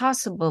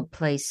impossible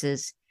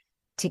places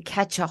to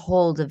catch a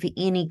hold of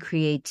any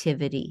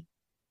creativity.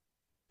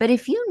 But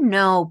if you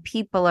know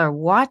people are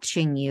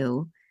watching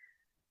you,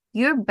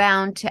 you're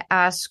bound to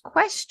ask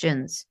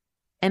questions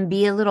and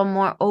be a little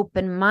more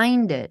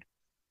open-minded.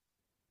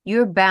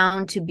 You're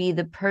bound to be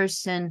the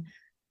person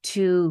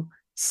to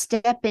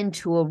step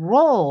into a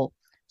role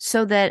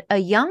so that a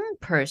young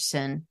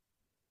person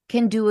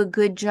can do a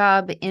good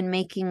job in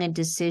making a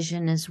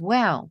decision as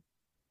well.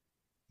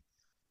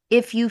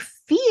 If you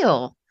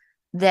feel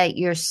that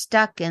you're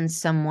stuck in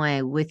some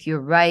way with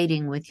your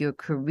writing, with your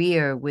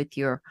career, with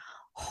your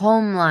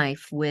home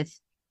life, with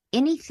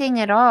anything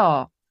at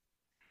all,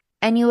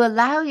 and you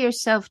allow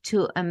yourself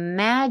to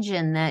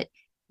imagine that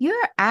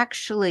you're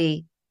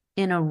actually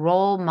in a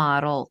role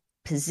model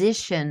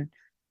position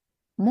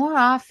more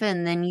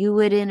often than you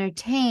would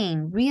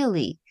entertain,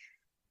 really,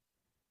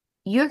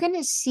 you're going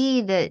to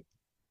see that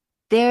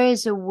there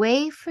is a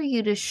way for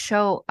you to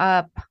show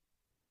up,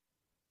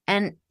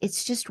 and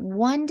it's just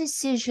one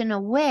decision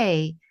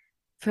away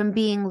from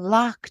being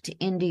locked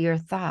into your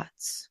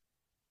thoughts.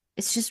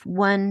 It's just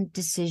one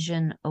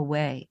decision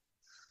away.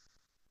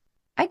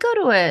 I go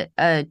to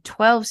a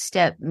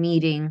 12-step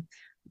meeting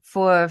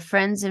for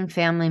friends and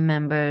family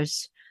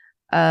members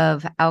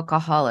of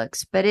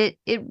alcoholics, but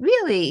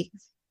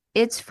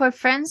it's for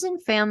friends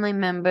and family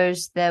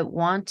members that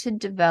want to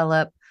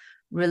develop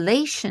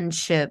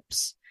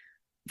relationships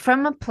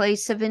from a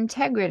place of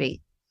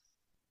integrity.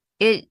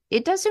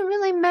 It doesn't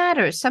really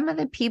matter. Some of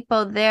the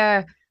people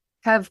there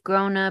have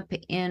grown up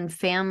in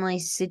family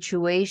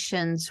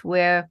situations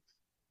where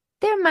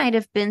there might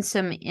have been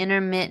some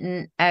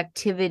intermittent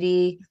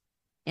activity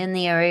in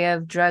the area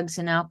of drugs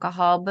and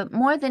alcohol, but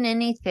more than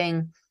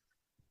anything,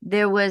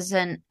 there was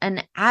an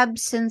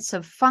absence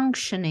of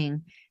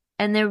functioning,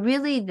 and they're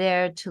really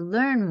there to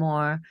learn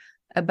more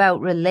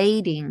about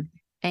relating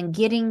and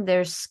getting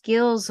their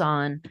skills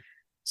on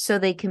so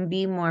they can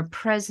be more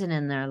present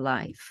in their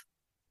life.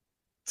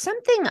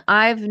 Something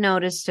I've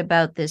noticed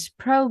about this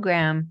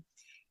program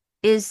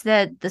is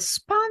that the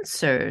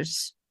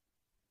sponsors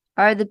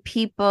are the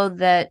people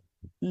that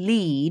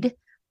lead,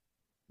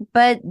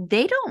 but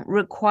they don't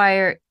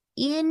require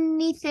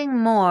anything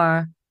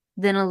more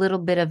than a little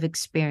bit of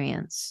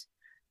experience.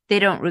 They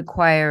don't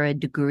require a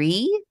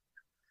degree.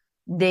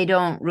 They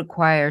don't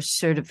require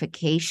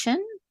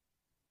certification.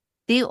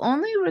 The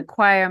only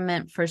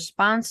requirement for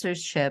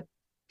sponsorship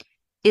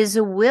is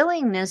a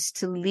willingness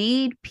to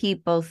lead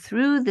people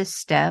through the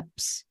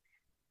steps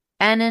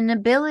and an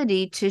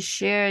ability to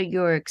share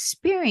your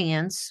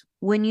experience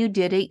when you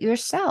did it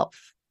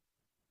yourself.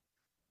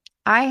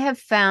 I have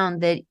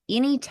found that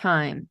any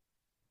time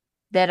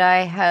that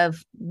I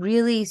have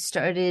really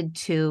started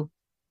to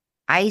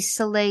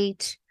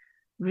isolate,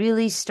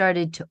 really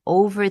started to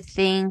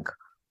overthink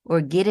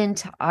or get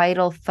into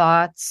idle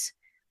thoughts,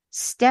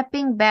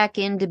 stepping back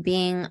into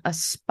being a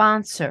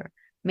sponsor,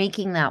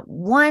 making that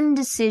one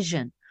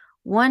decision.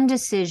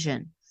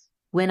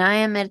 When I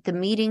am at the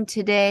meeting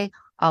today,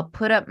 I'll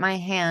put up my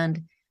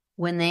hand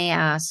when they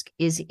ask,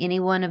 is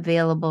anyone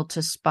available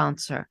to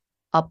sponsor?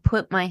 I'll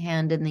put my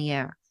hand in the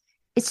air.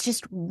 It's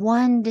just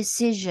one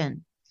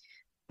decision,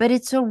 but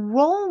it's a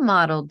role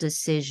model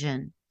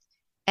decision.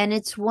 And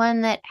it's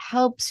one that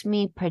helps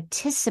me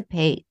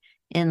participate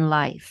in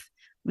life,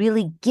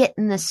 really get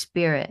in the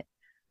spirit,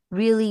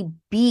 really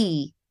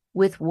be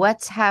with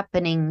what's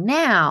happening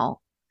now,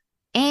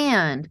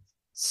 and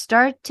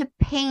start to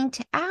paint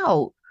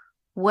out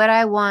what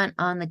I want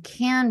on the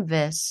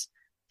canvas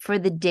for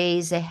the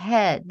days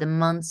ahead, the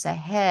months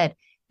ahead,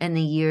 and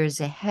the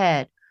years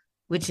ahead,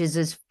 which is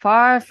as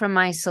far from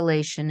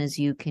isolation as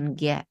you can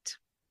get.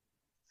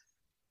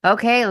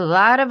 Okay, a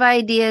lot of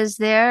ideas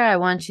there. I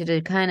want you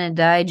to kind of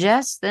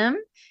digest them.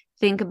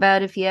 Think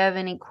about if you have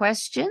any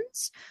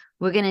questions.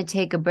 We're going to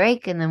take a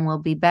break, and then we'll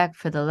be back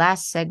for the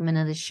last segment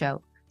of the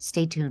show.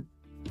 Stay tuned.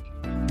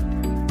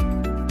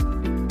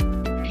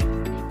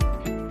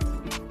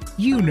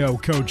 You know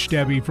Coach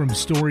Debbie from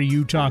Story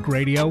U Talk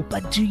Radio,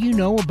 but do you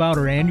know about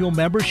her annual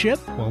membership?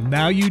 Well,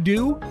 now you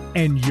do,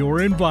 and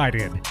you're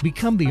invited.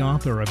 Become the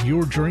author of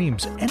your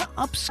dreams and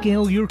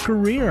upscale your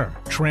career,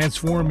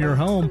 transform your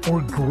home,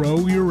 or grow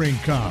your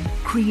income.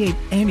 Create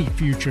any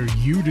future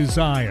you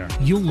desire.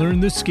 You'll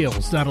learn the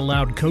skills that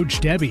allowed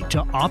Coach Debbie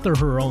to author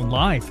her own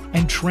life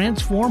and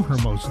transform her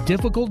most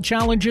difficult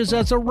challenges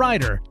as a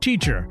writer,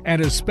 teacher,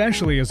 and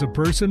especially as a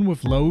person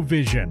with low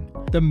vision.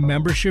 The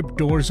membership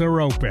doors are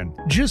open.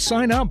 Just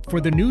sign up for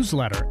the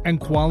newsletter and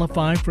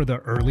qualify for the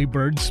early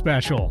bird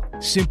special.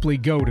 Simply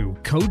go to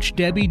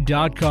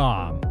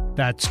CoachDebbie.com.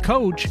 That's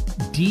Coach,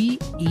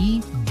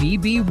 D-E-B-B-Y,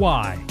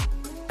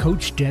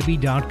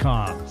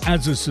 CoachDebbie.com.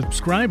 As a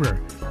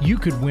subscriber, you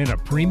could win a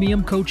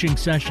premium coaching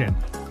session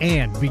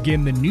and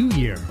begin the new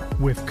year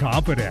with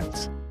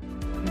confidence.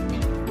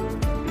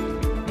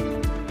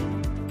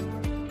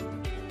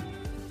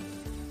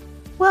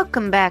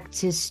 Welcome back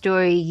to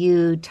Story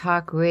U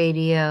Talk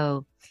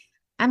Radio.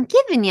 I'm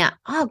giving you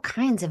all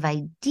kinds of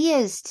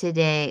ideas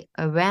today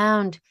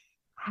around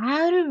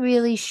how to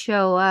really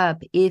show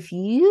up if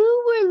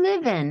you were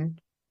living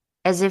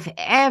as if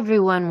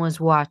everyone was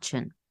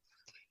watching.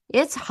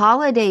 It's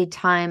holiday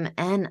time,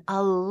 and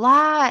a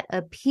lot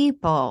of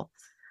people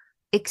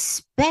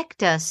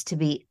expect us to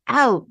be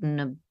out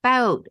and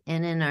about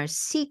and in our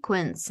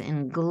sequins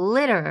and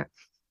glitter.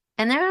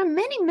 And there are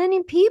many,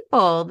 many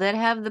people that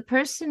have the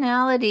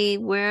personality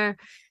where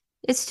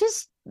it's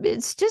just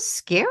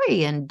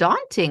scary and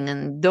daunting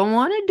and don't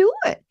want to do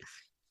it.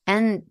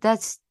 And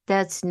that's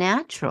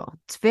natural.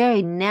 It's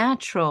very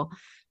natural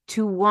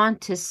to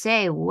want to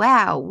say,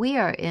 wow, we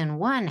are in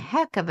one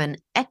heck of an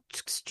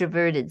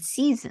extroverted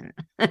season.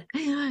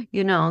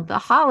 You know, the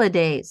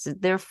holidays,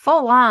 they're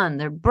full on,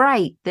 they're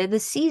bright, they're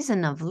the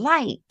season of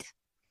light.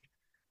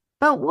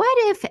 But what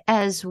if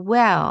as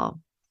well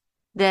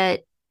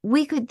that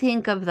we could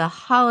think of the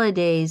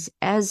holidays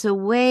as a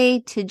way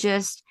to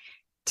just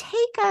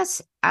take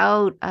us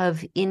out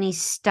of any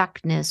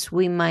stuckness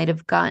we might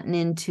have gotten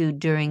into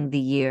during the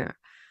year?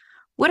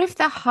 What if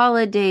the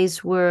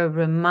holidays were a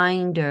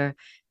reminder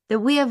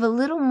that we have a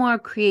little more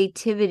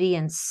creativity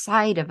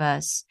inside of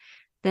us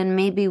than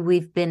maybe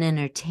we've been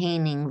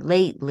entertaining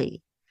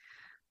lately?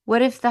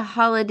 What if the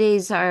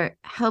holidays are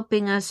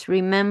helping us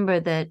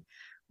remember that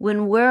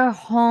when we're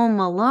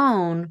home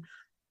alone,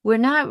 we're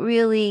not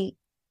really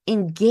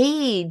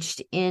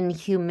engaged in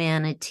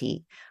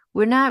humanity.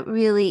 We're not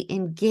really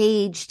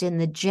engaged in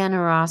the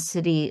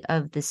generosity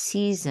of the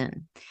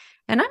season.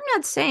 And I'm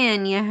not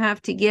saying you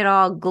have to get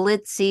all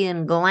glitzy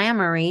and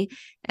glamoury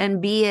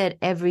and be at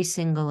every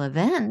single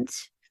event,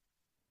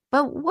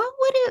 but what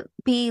would it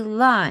be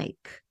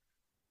like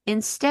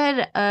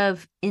instead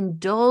of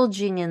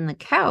indulging in the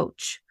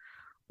couch?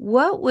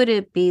 What would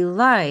it be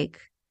like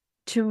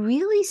to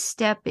really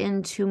step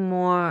into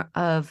more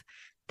of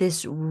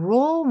this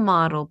role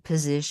model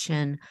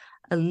position,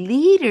 a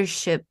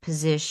leadership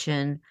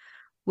position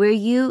where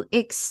you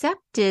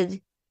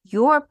accepted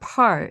your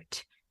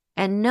part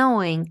and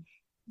knowing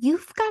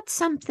you've got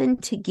something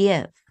to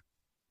give?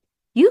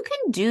 You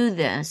can do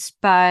this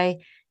by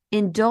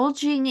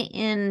indulging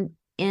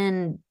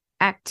in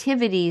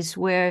activities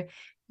where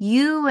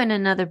you and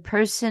another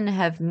person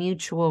have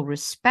mutual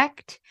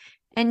respect,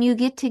 and you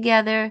get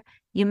together,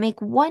 you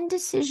make one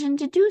decision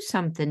to do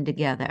something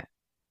together.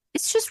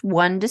 It's just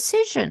one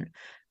decision,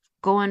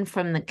 going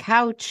from the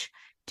couch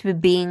to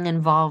being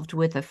involved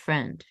with a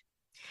friend.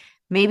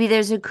 Maybe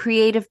there's a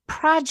creative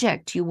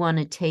project you want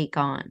to take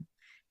on.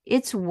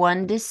 It's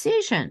one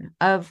decision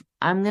of,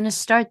 I'm going to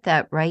start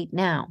that right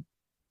now.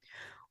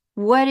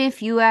 What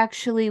if you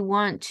actually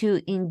want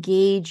to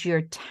engage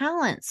your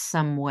talents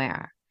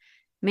somewhere?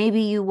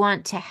 Maybe you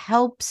want to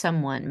help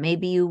someone.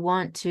 Maybe you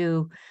want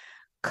to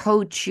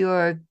coach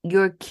your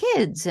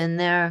kids and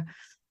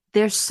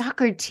their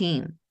soccer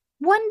team.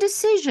 One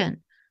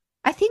decision.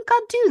 I think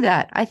I'll do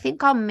that. I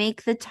think I'll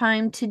make the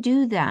time to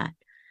do that.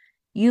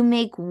 You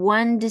make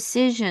one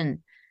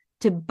decision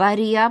to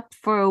buddy up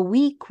for a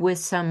week with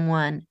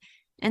someone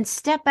and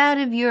step out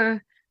of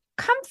your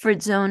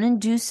comfort zone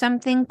and do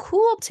something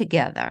cool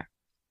together.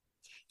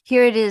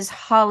 Here it is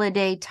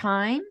holiday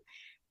time.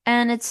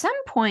 And at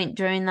some point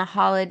during the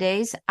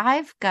holidays,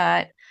 I've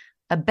got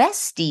a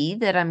bestie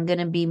that I'm going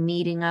to be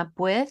meeting up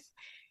with.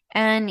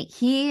 And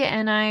he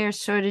and I are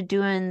sort of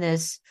doing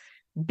this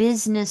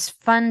business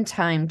fun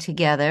time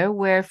together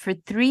where for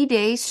 3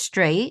 days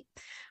straight,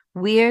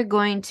 we're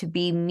going to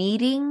be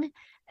meeting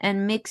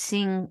and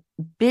mixing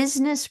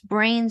business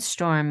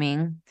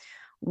brainstorming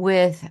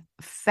with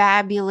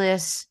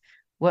fabulous,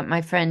 what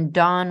my friend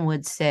Dawn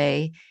would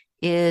say,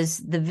 is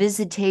the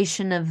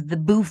visitation of the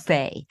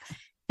buffet.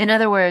 In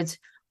other words,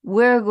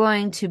 we're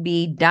going to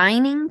be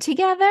dining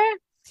together,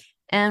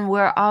 and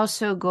we're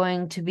also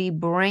going to be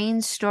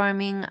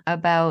brainstorming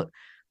about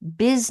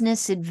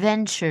business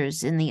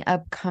adventures in the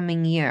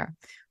upcoming year.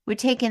 We're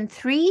taking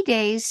 3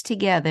 days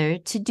together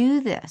to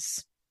do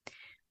this.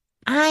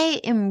 I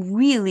am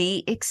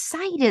really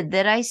excited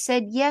that I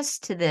said yes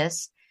to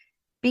this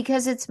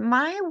because it's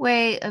my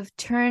way of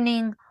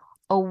turning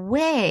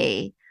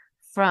away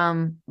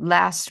from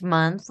last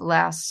month,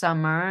 last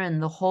summer,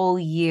 and the whole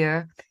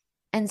year,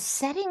 and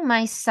setting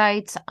my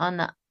sights on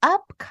the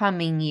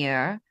upcoming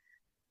year.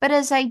 But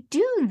as I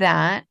do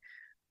that,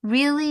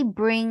 really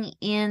bring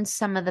in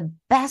some of the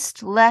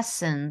best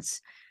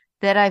lessons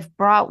that I've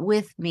brought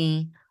with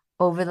me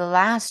over the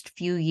last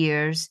few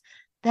years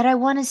that I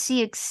want to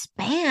see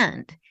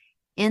expand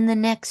in the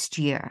next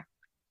year.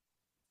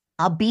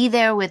 I'll be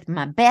there with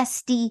my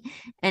bestie,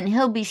 and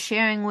he'll be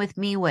sharing with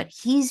me what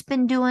he's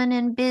been doing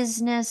in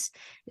business.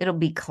 It'll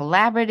be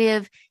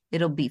collaborative.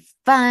 It'll be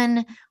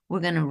fun.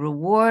 We're going to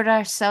reward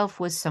ourselves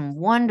with some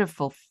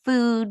wonderful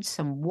food,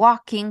 some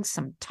walking,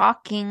 some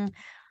talking.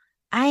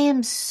 I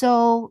am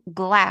so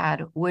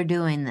glad we're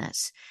doing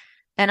this.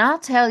 And I'll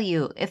tell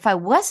you, if I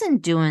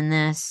wasn't doing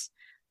this,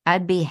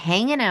 I'd be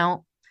hanging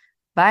out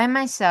by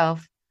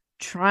myself,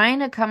 trying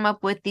to come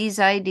up with these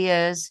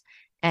ideas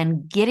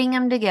and getting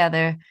them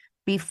together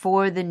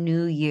before the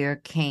new year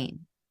came.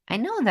 I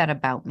know that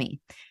about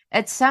me.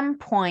 At some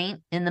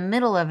point in the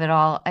middle of it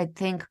all, I'd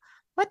think,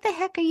 what the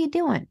heck are you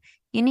doing?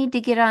 You need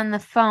to get on the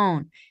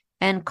phone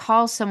and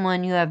call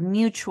someone you have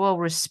mutual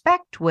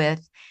respect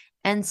with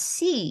and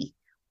see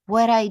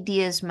what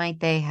ideas might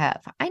they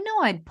have. I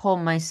know I'd pull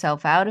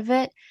myself out of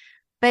it,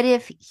 but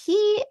if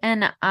he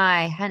and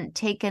I hadn't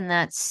taken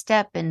that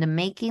step into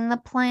making the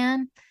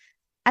plan,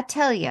 I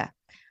tell you,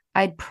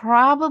 I'd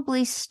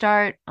probably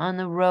start on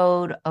the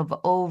road of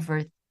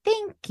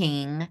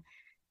overthinking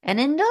and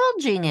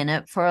indulging in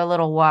it for a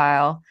little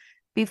while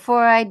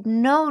before I'd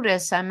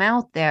notice I'm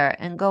out there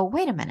and go,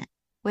 wait a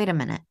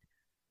minute.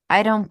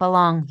 I don't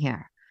belong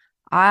here.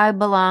 I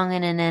belong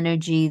in an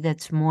energy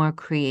that's more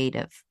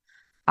creative.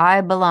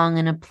 I belong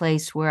in a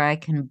place where I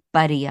can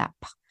buddy up.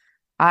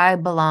 I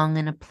belong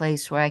in a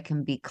place where I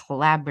can be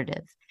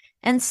collaborative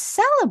and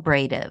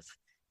celebrative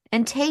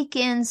and take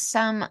in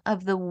some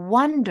of the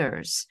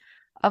wonders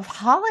of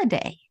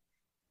holiday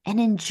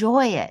and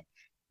enjoy it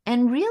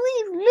and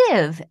really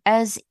live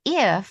as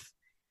if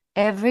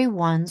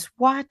everyone's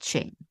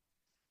watching.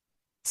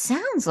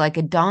 Sounds like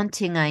a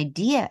daunting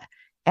idea.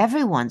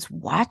 Everyone's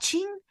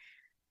watching,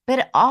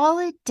 but all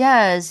it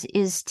does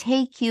is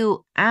take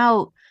you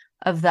out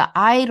of the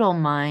idle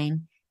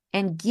mind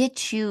and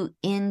get you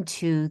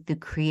into the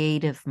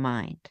creative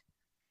mind.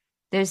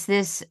 There's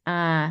this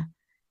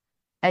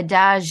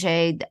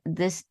adage,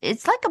 this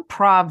it's like a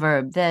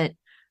proverb that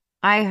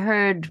I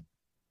heard,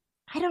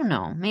 I don't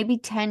know, maybe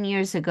 10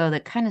 years ago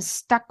that kind of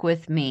stuck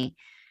with me.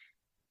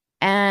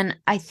 And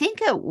I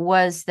think it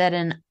was that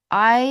an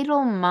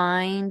idle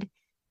mind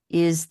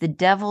is the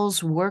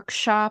devil's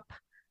workshop.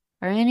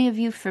 Are any of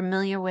you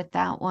familiar with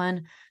that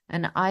one?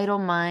 An idle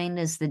mind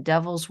is the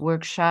devil's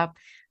workshop.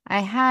 I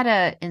had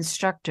an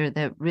instructor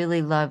that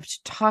really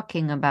loved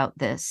talking about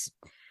this.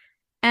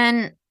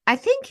 And I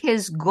think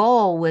his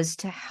goal was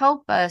to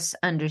help us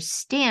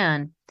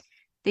understand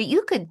that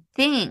you could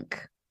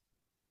think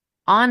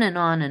on and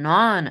on and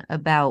on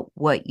about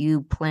what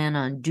you plan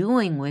on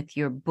doing with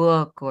your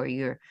book or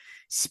your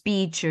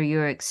speech or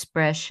your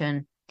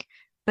expression,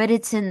 but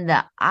it's in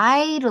the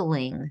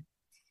idling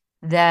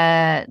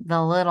that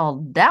the little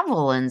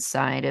devil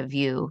inside of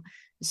you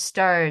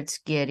starts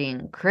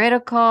getting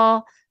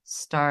critical,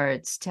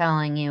 starts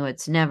telling you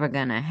it's never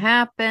going to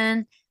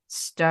happen,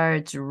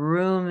 starts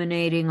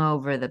ruminating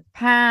over the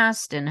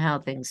past and how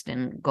things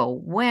didn't go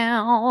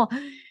well.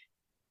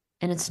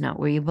 And it's not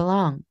where you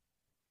belong.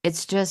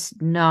 It's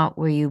just not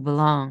where you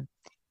belong.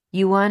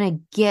 You want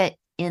to get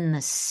in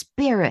the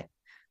spirit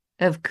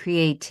of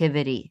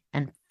creativity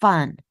and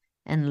fun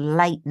and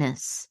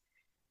lightness.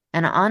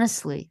 And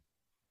honestly,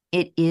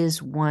 it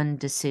is one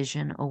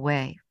decision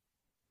away.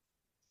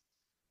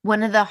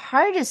 One of the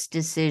hardest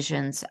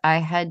decisions I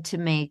had to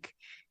make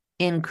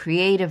in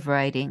creative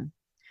writing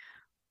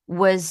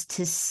was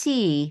to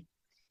see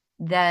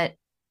that,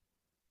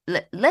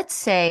 let's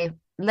say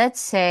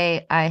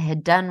I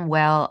had done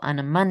well on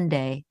a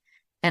Monday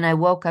and I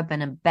woke up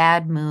in a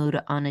bad mood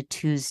on a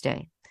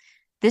Tuesday.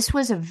 This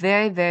was a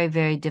very, very,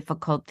 very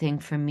difficult thing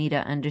for me to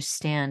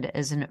understand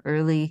as an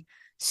early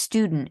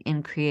student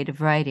in creative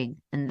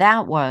writing. And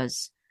that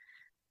was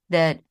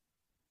that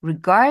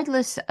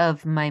regardless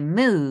of my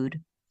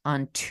mood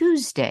on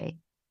Tuesday,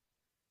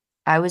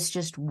 I was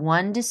just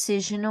one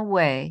decision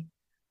away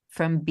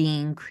from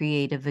being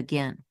creative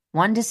again.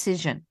 One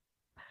decision.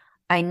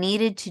 I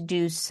needed to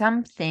do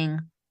something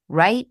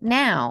right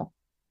now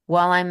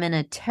while I'm in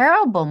a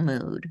terrible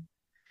mood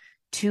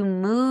to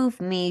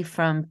move me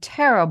from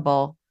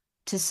terrible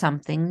to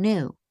something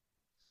new.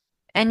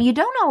 And you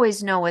don't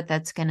always know what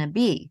that's going to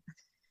be,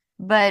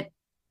 but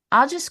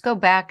I'll just go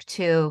back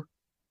to,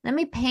 let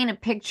me paint a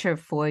picture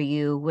for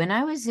you. When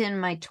I was in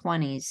my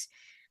 20s,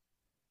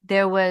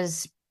 there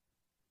was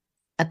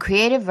a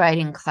creative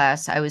writing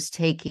class I was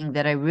taking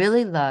that I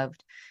really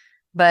loved.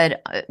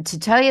 But to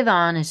tell you the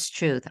honest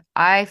truth,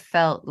 I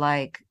felt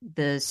like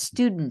the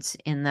students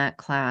in that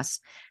class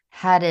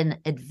had an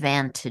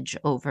advantage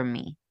over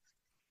me.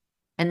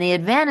 And the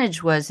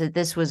advantage was that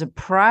this was a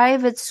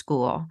private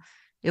school.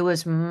 It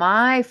was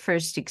my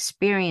first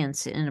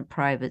experience in a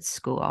private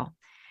school.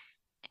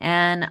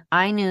 And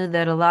I knew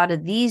that a lot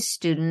of these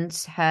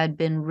students had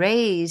been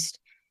raised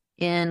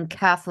in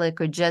Catholic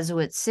or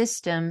Jesuit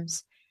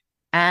systems,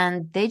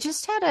 and they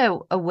just had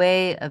a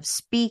way of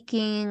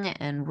speaking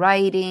and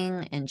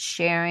writing and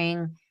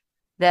sharing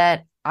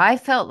that I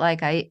felt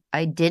like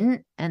I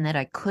didn't, and that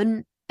I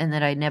couldn't, and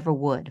that I never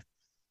would.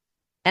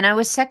 And I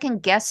was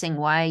second guessing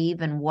why I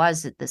even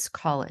was at this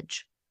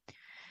college.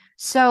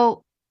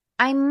 So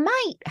I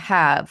might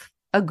have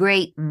a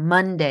great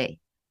Monday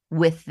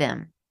with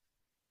them,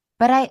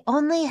 but I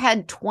only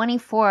had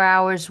 24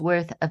 hours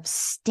worth of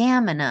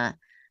stamina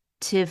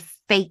to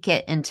fake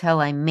it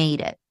until I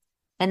made it.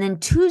 And then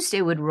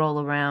Tuesday would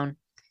roll around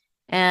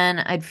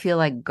and I'd feel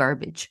like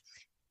garbage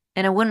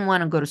and I wouldn't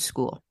want to go to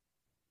school.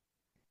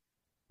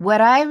 What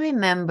I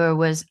remember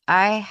was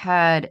I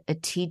had a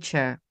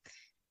teacher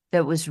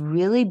that was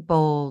really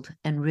bold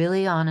and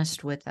really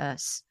honest with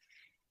us.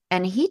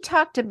 And he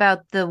talked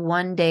about the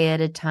one day at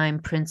a time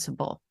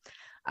principle.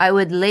 I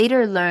would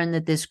later learn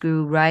that this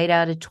grew right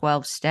out of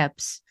 12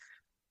 steps.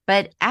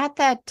 But at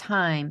that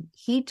time,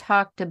 he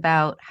talked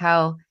about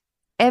how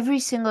every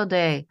single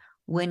day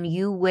when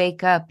you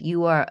wake up,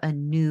 you are a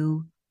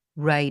new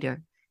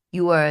writer.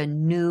 You are a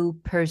new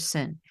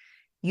person.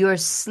 Your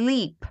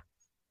sleep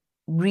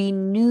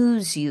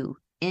renews you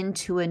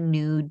into a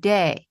new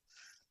day.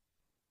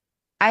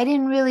 I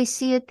didn't really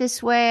see it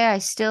this way. I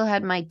still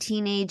had my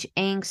teenage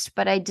angst,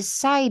 but I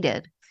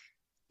decided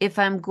if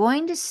I'm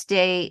going to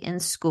stay in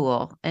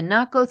school and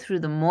not go through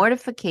the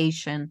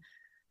mortification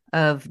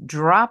of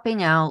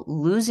dropping out,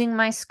 losing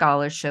my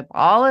scholarship,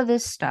 all of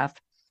this stuff,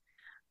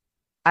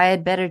 I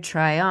had better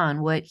try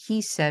on what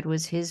he said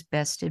was his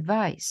best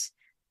advice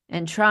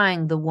and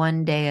trying the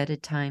one day at a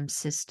time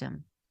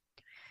system.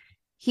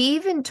 He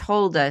even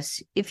told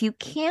us if you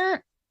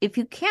can't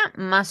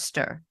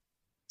muster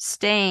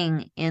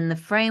staying in the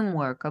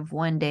framework of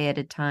one day at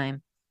a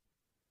time,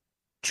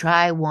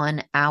 try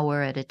 1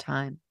 hour at a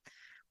time,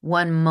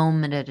 one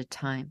moment at a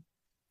time.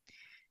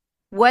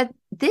 What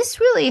this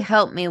really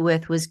helped me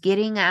with was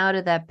getting out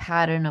of that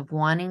pattern of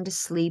wanting to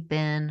sleep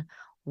in,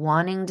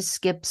 wanting to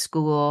skip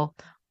school,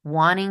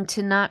 wanting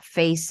to not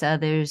face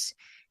others,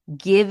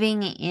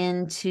 giving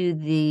into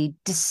the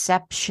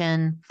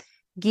deception,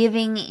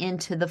 giving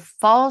into the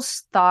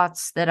false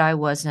thoughts that I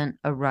wasn't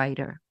a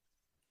writer.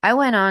 I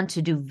went on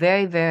to do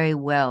very, very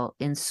well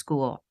in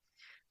school.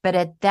 But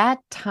at that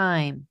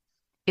time,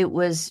 it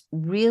was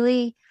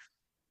really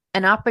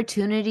an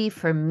opportunity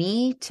for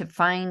me to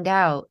find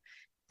out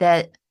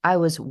that I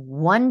was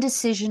one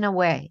decision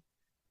away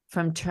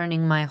from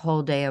turning my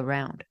whole day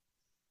around.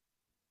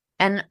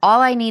 And all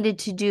I needed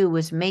to do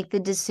was make the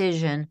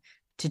decision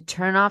to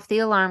turn off the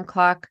alarm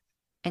clock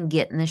and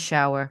get in the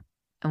shower,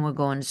 and we're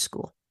going to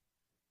school.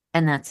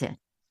 And that's it.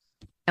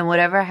 And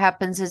whatever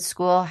happens at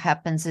school,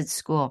 happens at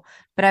school.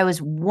 But I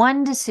was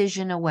one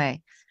decision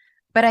away.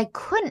 But I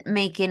couldn't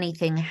make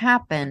anything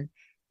happen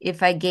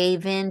if I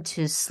gave in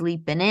to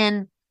sleeping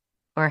in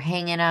or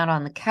hanging out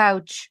on the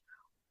couch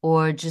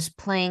or just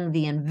playing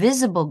the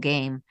invisible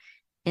game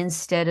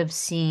instead of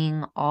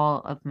seeing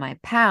all of my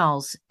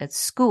pals at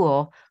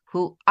school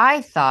who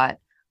I thought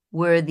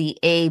were the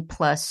A+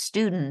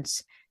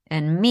 students,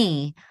 and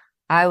me,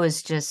 I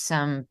was just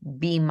some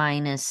B-,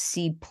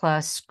 C+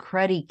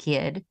 cruddy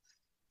kid.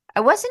 I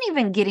wasn't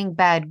even getting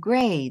bad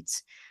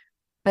grades,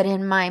 but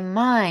in my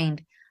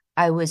mind,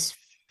 I was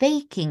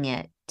faking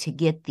it to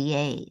get the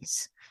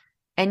A's.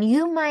 And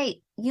you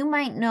might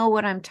know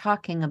what I'm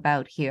talking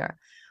about here.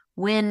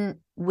 When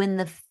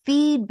the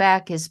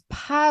feedback is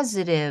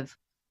positive,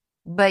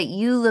 but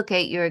you look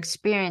at your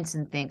experience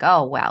and think,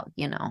 "Oh, well,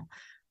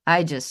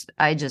 I just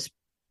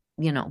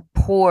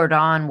poured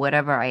on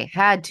whatever I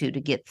had to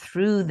get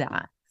through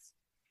that."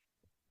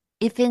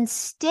 If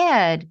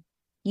instead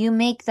you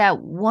make that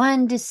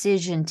one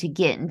decision to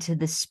get into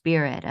the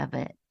spirit of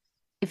it,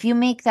 if you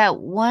make that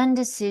one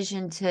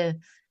decision to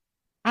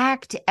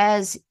act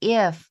as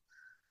if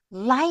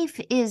life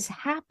is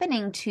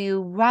happening to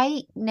you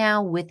right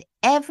now with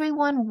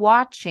everyone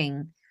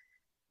watching,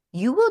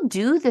 you will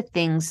do the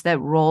things that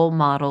role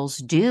models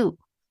do.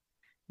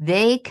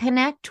 They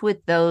connect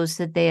with those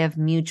that they have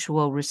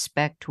mutual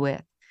respect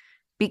with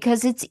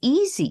because it's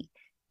easy.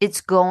 It's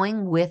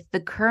going with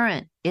the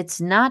current. It's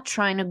not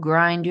trying to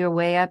grind your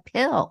way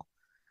uphill.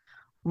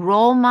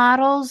 Role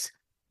models,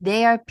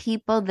 they are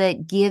people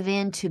that give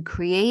in to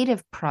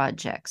creative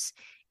projects.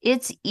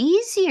 It's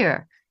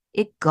easier.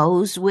 It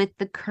goes with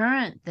the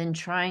current than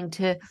trying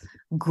to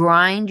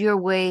grind your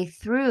way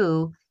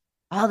through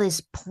all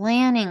this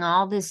planning,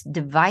 all this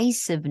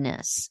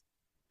divisiveness.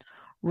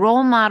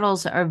 Role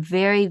models are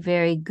very,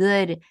 very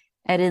good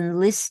at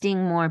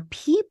enlisting more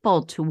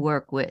people to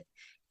work with,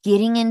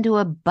 getting into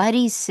a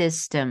buddy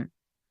system.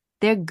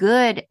 They're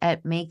good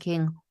at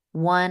making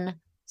one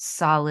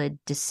solid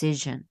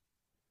decision.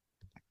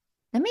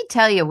 Let me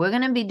tell you, we're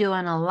going to be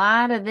doing a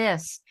lot of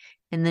this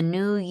in the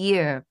new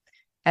year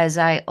as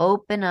I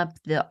open up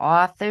the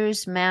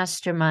Authors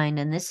Mastermind.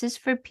 And this is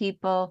for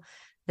people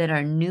that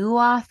are new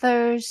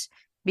authors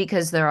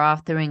because they're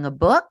authoring a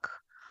book,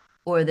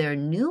 or they're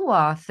new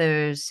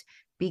authors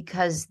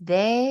because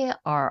they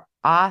are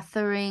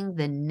authoring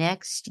the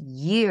next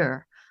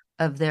year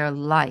of their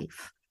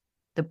life.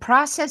 The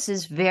process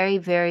is very,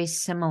 very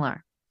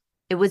similar.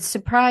 It would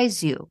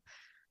surprise you.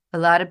 A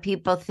lot of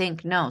people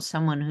think, no,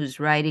 someone who's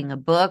writing a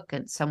book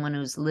and someone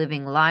who's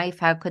living life,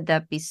 how could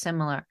that be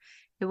similar?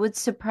 It would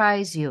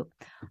surprise you.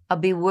 I'll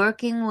be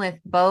working with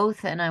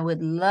both, and I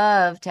would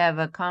love to have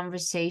a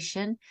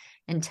conversation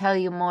and tell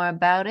you more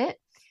about it.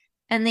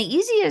 And the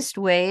easiest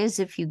way is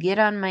if you get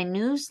on my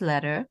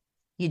newsletter,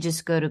 you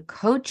just go to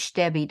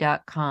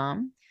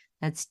CoachDebbie.com.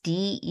 That's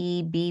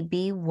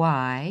DEBBY,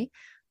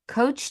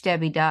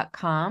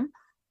 CoachDebbie.com,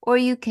 or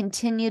you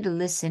continue to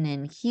listen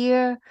in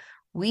here.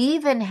 We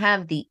even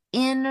have the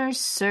Inner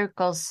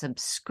Circle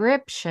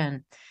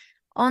subscription.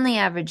 Only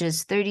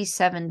averages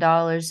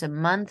 $37 a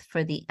month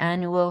for the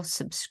annual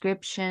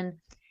subscription.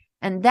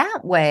 And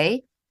that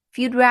way, if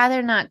you'd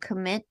rather not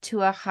commit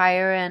to a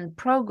higher end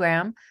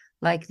program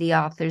like the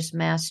Authors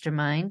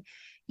Mastermind,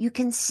 you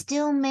can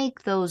still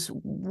make those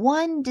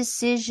one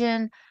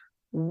decision,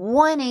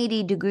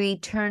 180-degree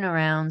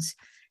turnarounds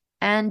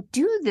and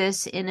do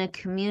this in a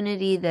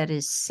community that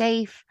is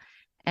safe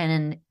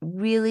and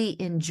really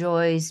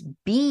enjoys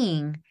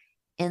being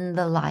in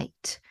the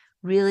light,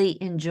 really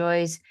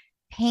enjoys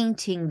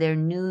painting their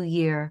new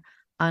year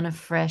on a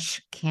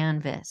fresh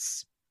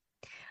canvas.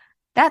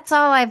 That's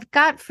all I've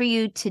got for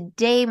you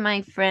today,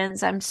 my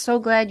friends. I'm so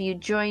glad you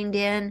joined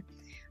in.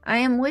 I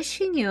am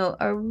wishing you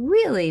a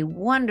really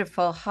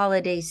wonderful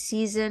holiday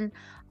season.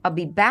 I'll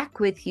be back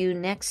with you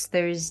next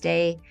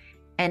Thursday.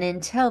 And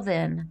until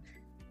then,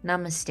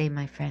 namaste,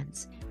 my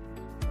friends.